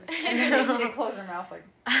 That's so And they close their mouth like...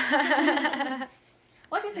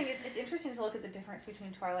 Well, I just think it's interesting to look at the difference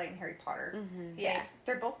between Twilight and Harry Potter. Yeah.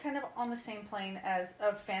 They're both kind of on the same plane as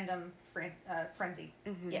of fandom frenzy.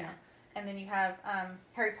 Yeah. And then you have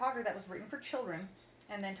Harry Potter that was written for children,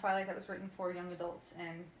 and then Twilight that was written for young adults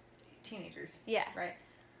and teenagers. Yeah. Right?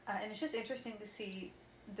 And it's just interesting to see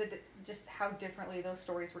just how differently those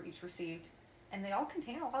stories were each received. And they all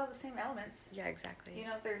contain a lot of the same elements. Yeah, exactly. You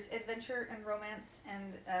know, there's adventure and romance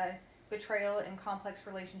and betrayal and complex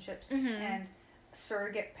relationships and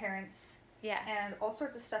surrogate parents. Yeah. And all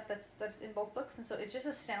sorts of stuff that's in both books. And so it just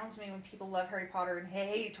astounds me when people love Harry Potter and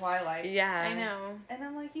hate Twilight. Yeah. I know. And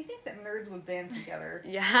I'm like, you think that nerds would band together.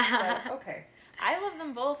 Yeah. But, okay. I love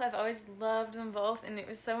them both. I've always loved them both, and it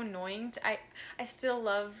was so annoying. I still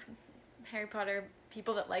love Harry Potter,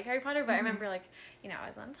 people that like Harry Potter, but I remember, like, you know, I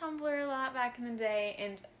was on Tumblr a lot back in the day,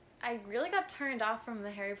 and I really got turned off from the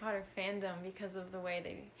Harry Potter fandom because of the way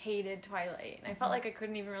they hated Twilight. And I felt like I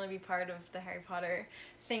couldn't even really be part of the Harry Potter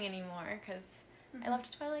thing anymore, because I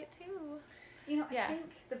loved Twilight too. You know, Yeah. I think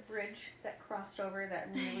the bridge that crossed over that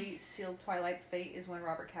really sealed Twilight's fate is when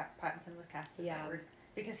Robert Pattinson was cast as Edward.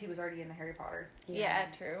 Because he was already in the Harry Potter. Yeah,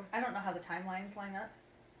 true. I don't know how the timelines line up.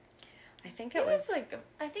 I think It was like,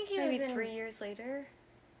 I think he maybe was in... 3 years later.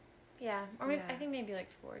 Yeah, or maybe, Yeah. I think maybe like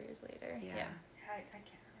 4 years later. Yeah. I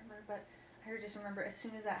can't remember, but I just remember as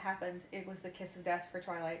soon as that happened, it was the kiss of death for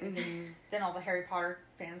Twilight. Because then all the Harry Potter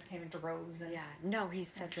fans came in droves. And Yeah. No, he's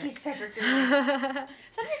Cedric. He's Cedric. Cedric,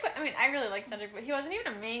 I mean, I really like Cedric, but he wasn't even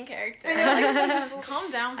a main character. I know, like,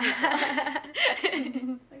 Calm down,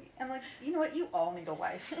 people. I'm like, you know what? You all need a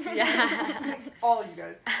wife. Yeah. All you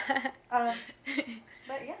guys. But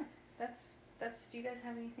yeah, that's. Do you guys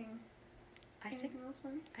have anything else for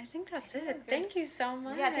me? I think that's think it. that's good. Thank you so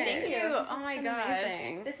much. Yeah, thank you. This Oh has my been gosh.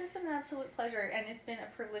 amazing. This has been an absolute pleasure, and it's been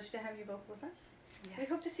a privilege to have you both with us. Yes. We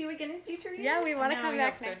hope to see you again in future years. Yeah, we want to No, come we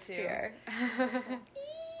back hope so next too. year.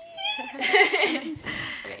 Okay,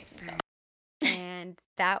 so And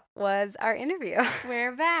that was our interview.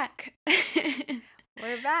 we're back.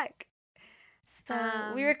 We're back. So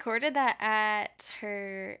we recorded that at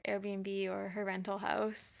her Airbnb or her rental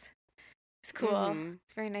house. It's cool. Mhm.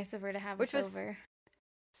 It's very nice of her to have Which us was over.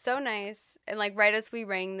 So nice. And like right as we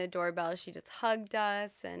rang the doorbell, she just hugged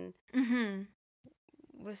us and Mm-hmm.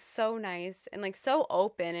 was so nice and like so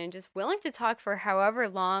open and just willing to talk for however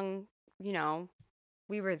long, you know,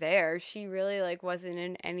 we were there. She really like wasn't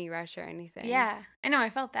in any rush or anything. Yeah, I know. I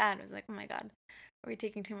felt that. I was like, oh my god, are we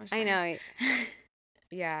taking too much time? I know.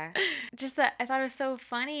 Yeah. Just that I thought it was so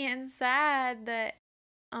funny and sad that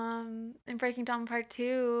in Breaking Dawn Part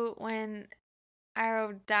 2 when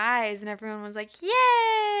Arrow dies and everyone was like,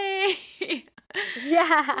 yay!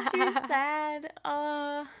 Yeah. She's sad.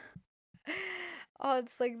 Oh,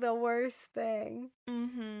 it's like the worst thing.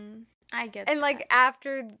 I get And that. like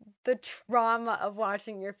after the trauma of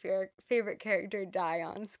watching your favorite character die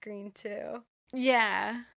on screen too.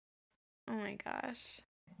 Yeah. Oh my gosh.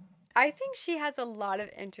 I think she has a lot of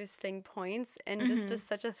interesting points and just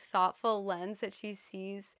such a thoughtful lens that she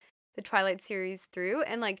sees the Twilight series through.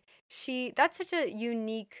 And like that's such a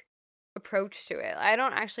unique approach to it. I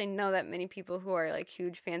don't actually know that many people who are like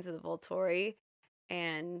huge fans of the Volturi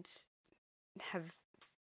and have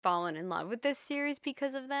fallen in love with this series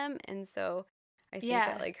because of them. And so I think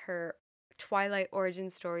that like her Twilight origin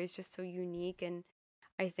story is just so unique, and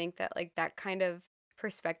I think that like that kind of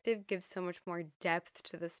perspective gives so much more depth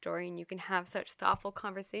to the story, and you can have such thoughtful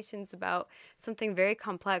conversations about something very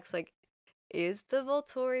complex, like, is the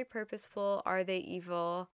Volturi purposeful? Are they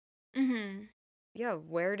evil? Mm-hmm. Yeah,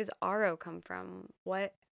 where does Aro come from?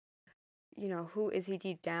 What, who is he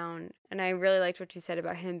deep down? And I really liked what you said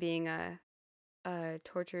about him being a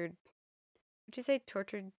tortured, would you say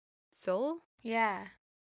tortured soul? Yeah.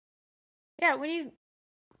 Yeah, when you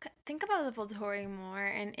think about the Volturi more,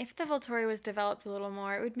 and if the Volturi was developed a little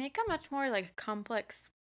more, it would make a much more like complex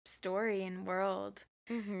story and world.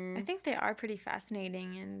 Mm-hmm. I think they are pretty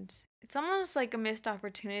fascinating, and it's almost like a missed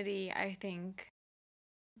opportunity, I think,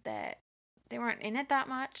 that they weren't in it that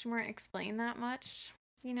much, weren't explained that much,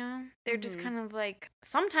 They're just kind of like,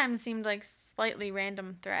 sometimes seemed like slightly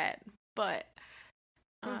random threat, but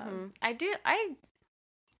I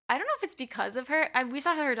don't know if it's because of her. We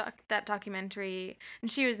saw her that documentary,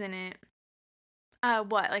 and she was in it.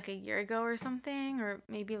 Like a year ago or something, or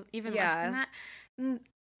maybe even less than that.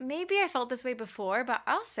 Maybe I felt this way before, but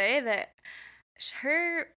I'll say that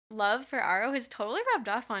her love for Aro has totally rubbed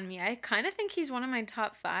off on me. I kind of think he's one of my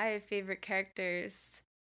top 5 favorite characters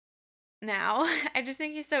now. I just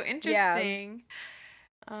think he's so interesting.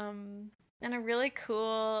 And a really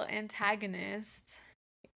cool antagonist.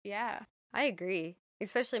 Yeah. I agree.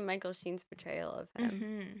 Especially Michael Sheen's portrayal of him.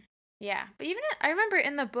 Mm-hmm. Yeah. But even, I remember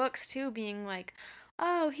in the books, too, being like,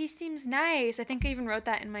 oh, he seems nice. I think I even wrote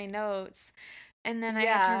that in my notes. And then I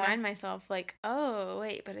had to remind myself, like, oh,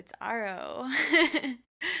 wait, but it's Aro.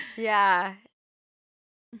 Yeah.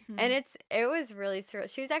 Mm-hmm. And it was really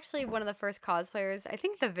surreal. She was actually one of the first cosplayers, I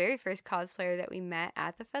think the very first cosplayer that we met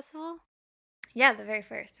at the festival. Yeah, the very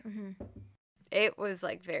first. Mm-hmm. It was,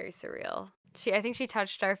 like, very surreal. I think she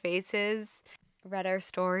touched our faces, read our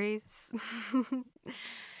stories.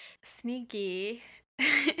 Sneaky.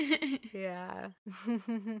 Yeah.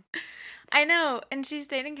 I know, and she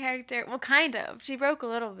stayed in character. Well, kind of. She broke a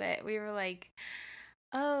little bit. We were like,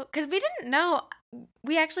 oh, because we didn't know.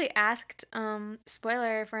 We actually asked,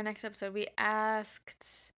 spoiler for our next episode, did we ask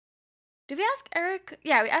Eric?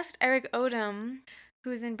 Yeah, we asked Eric Odom,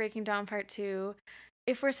 who's in Breaking Dawn Part 2,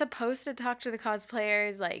 if we're supposed to talk to the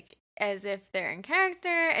cosplayers, like, as if they're in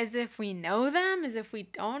character, as if we know them, as if we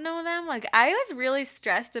don't know them. Like, I was really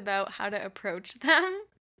stressed about how to approach them.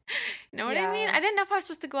 You know what I mean? I didn't know if I was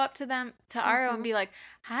supposed to go up to them, to Aro, and be like,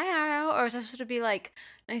 hi, Aro, or was I supposed to be like,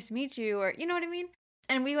 nice to meet you, or, you know what I mean?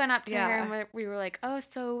 And we went up to her, and we were like, oh,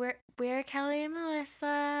 so we're Kelly and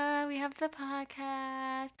Melissa, we have the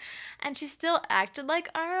podcast. And she still acted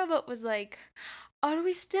like Aro, but was like, are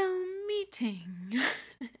we still meeting?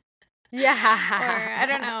 Yeah. Or, I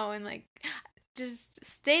don't know, and like, just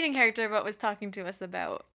stayed in character, but was talking to us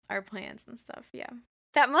about our plans and stuff, yeah.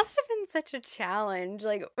 That must have been such a challenge.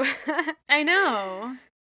 Like, I know.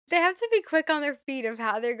 They have to be quick on their feet of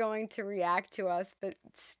how they're going to react to us, but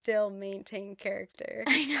still maintain character.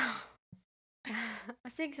 I know.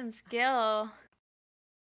 Let's take some skill.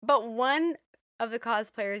 But one of the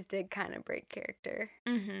cosplayers did kind of break character.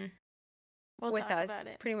 Mm-hmm. We'll with talk us about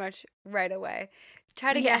it. pretty much right away.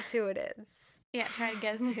 Try to guess who it is. Yeah, try to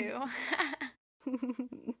guess who.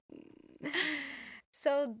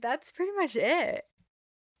 So that's pretty much it.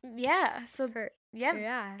 Yeah. So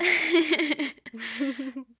yeah.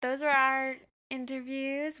 Those were our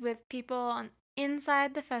interviews with people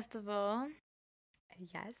inside the festival.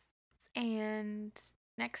 Yes. And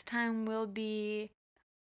next time we'll be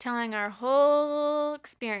telling our whole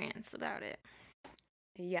experience about it.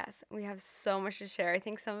 Yes, we have so much to share. I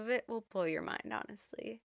think some of it will blow your mind,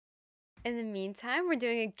 honestly. In the meantime, we're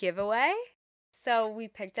doing a giveaway. So we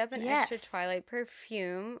picked up an extra Twilight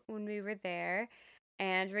perfume when we were there,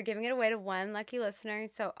 and we're giving it away to one lucky listener.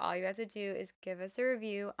 So all you have to do is give us a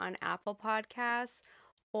review on Apple Podcasts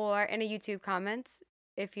or in a YouTube comments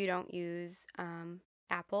if you don't use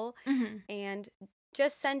Apple. Mm-hmm. And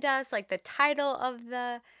just send us like the title of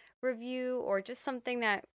the review or just something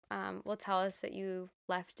that will tell us that you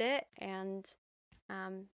left it, and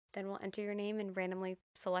then we'll enter your name and randomly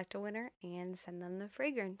select a winner and send them the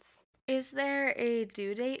fragrance. Is there a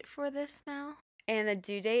due date for this, Mel? And the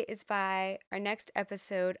due date is by our next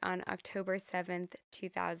episode on October 7th,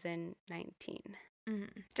 2019. Mm-hmm.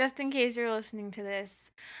 Just in case you're listening to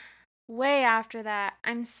this way after that,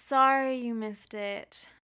 I'm sorry you missed it,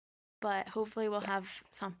 but hopefully we'll have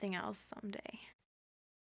something else someday.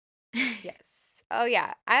 Yes. Oh,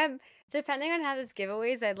 yeah. Depending on how this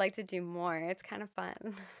giveaways, I'd like to do more. It's kind of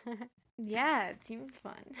fun. Yeah, it seems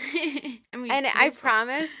fun. I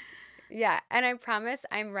promise Yeah, and I promise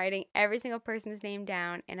I'm writing every single person's name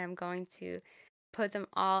down, and I'm going to put them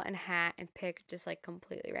all in a hat and pick just like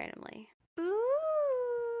completely randomly. Ooh.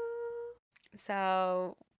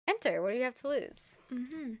 So enter. What do you have to lose?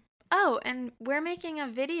 Mm-hmm. Oh, and we're making a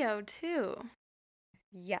video too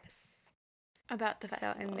Yes. about the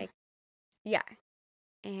festival. Yeah,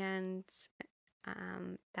 and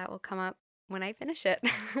that will come up when I finish it.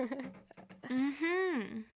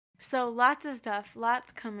 Mm-hmm. So lots of stuff,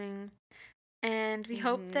 lots coming, and we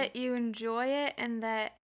hope that you enjoy it and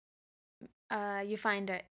that you find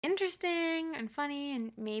it interesting and funny,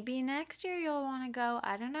 and maybe next year you'll want to go.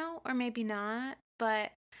 I don't know, or maybe not,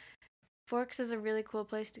 but Forks is a really cool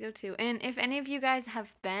place to go to. And if any of you guys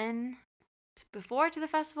have been before to the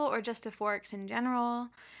festival, or just to Forks in general,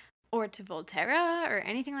 or to Volterra, or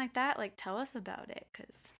anything like that, like, tell us about it,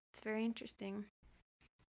 because it's very interesting.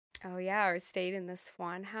 Oh yeah, or stayed in the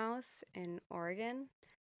Swan House in Oregon.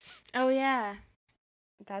 Oh yeah.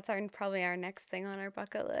 That's probably our next thing on our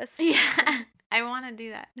bucket list. Yeah, I want to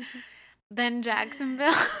do that. Then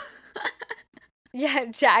Jacksonville. Yeah,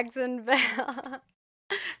 Jacksonville.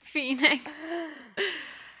 Phoenix.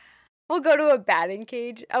 We'll go to a batting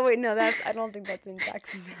cage. Oh wait, no, I don't think that's in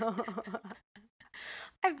Jacksonville.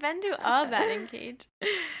 I've been to a batting cage.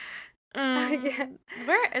 Yeah.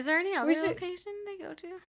 Where is there any other location they go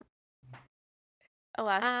to?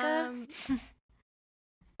 Alaska.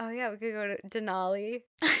 Oh yeah, we could go to Denali.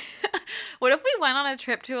 What if we went on a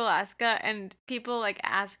trip to Alaska and people like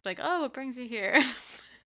asked like, "Oh, what brings you here?"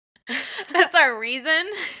 That's our reason.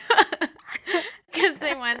 Because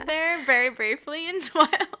they went there very briefly in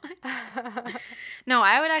Twilight. No,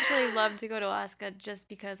 I would actually love to go to Alaska just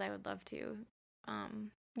because I would love to.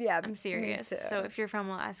 Yeah, I'm serious. me too. So if you're from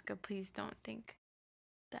Alaska, please don't think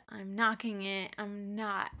that I'm knocking it. I'm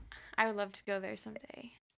not. I would love to go there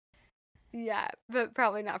someday. Yeah, but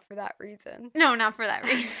probably not for that reason. No, not for that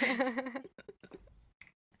reason.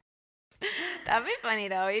 That'd be funny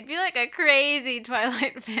though. You'd be like a crazy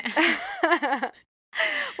Twilight fan.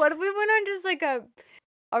 What if we went on just like a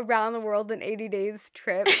around the world in 80 days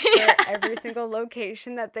trip for every single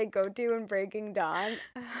location that they go to in Breaking Dawn?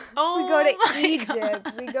 Oh, we go to my Egypt.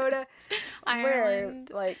 God. We go to Ireland.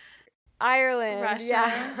 Where? Like Ireland. Russia.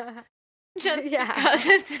 Yeah. Just Yeah. because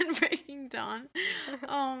it's in Breaking Dawn.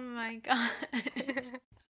 Oh my god.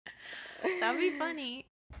 That would be funny.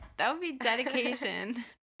 That would be dedication.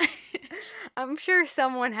 I'm sure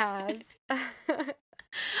someone has. I feel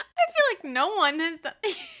like no one has done.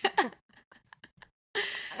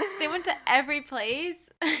 They went to every place.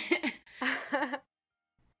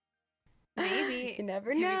 Maybe. You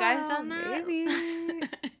never Have know. you guys done that? Maybe.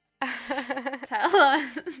 Tell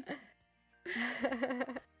us.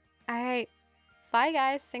 All right. Bye,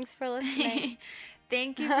 guys. Thanks for listening.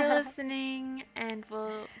 Thank you for listening, and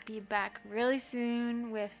we'll be back really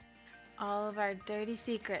soon with all of our dirty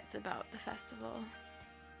secrets about the festival.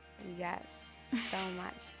 Yes, so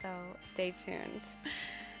much. So stay tuned.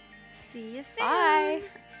 See you soon. Bye.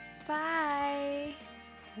 Bye.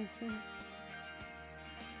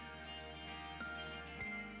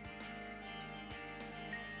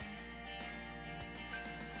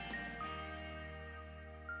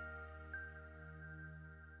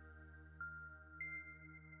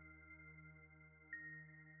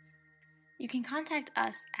 You can contact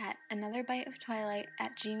us at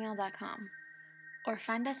anotherbiteoftwilight@gmail.com or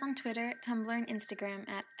find us on Twitter, Tumblr, and Instagram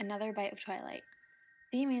at Another Bite of Twilight.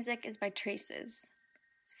 Theme music is by Traces.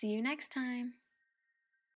 See you next time.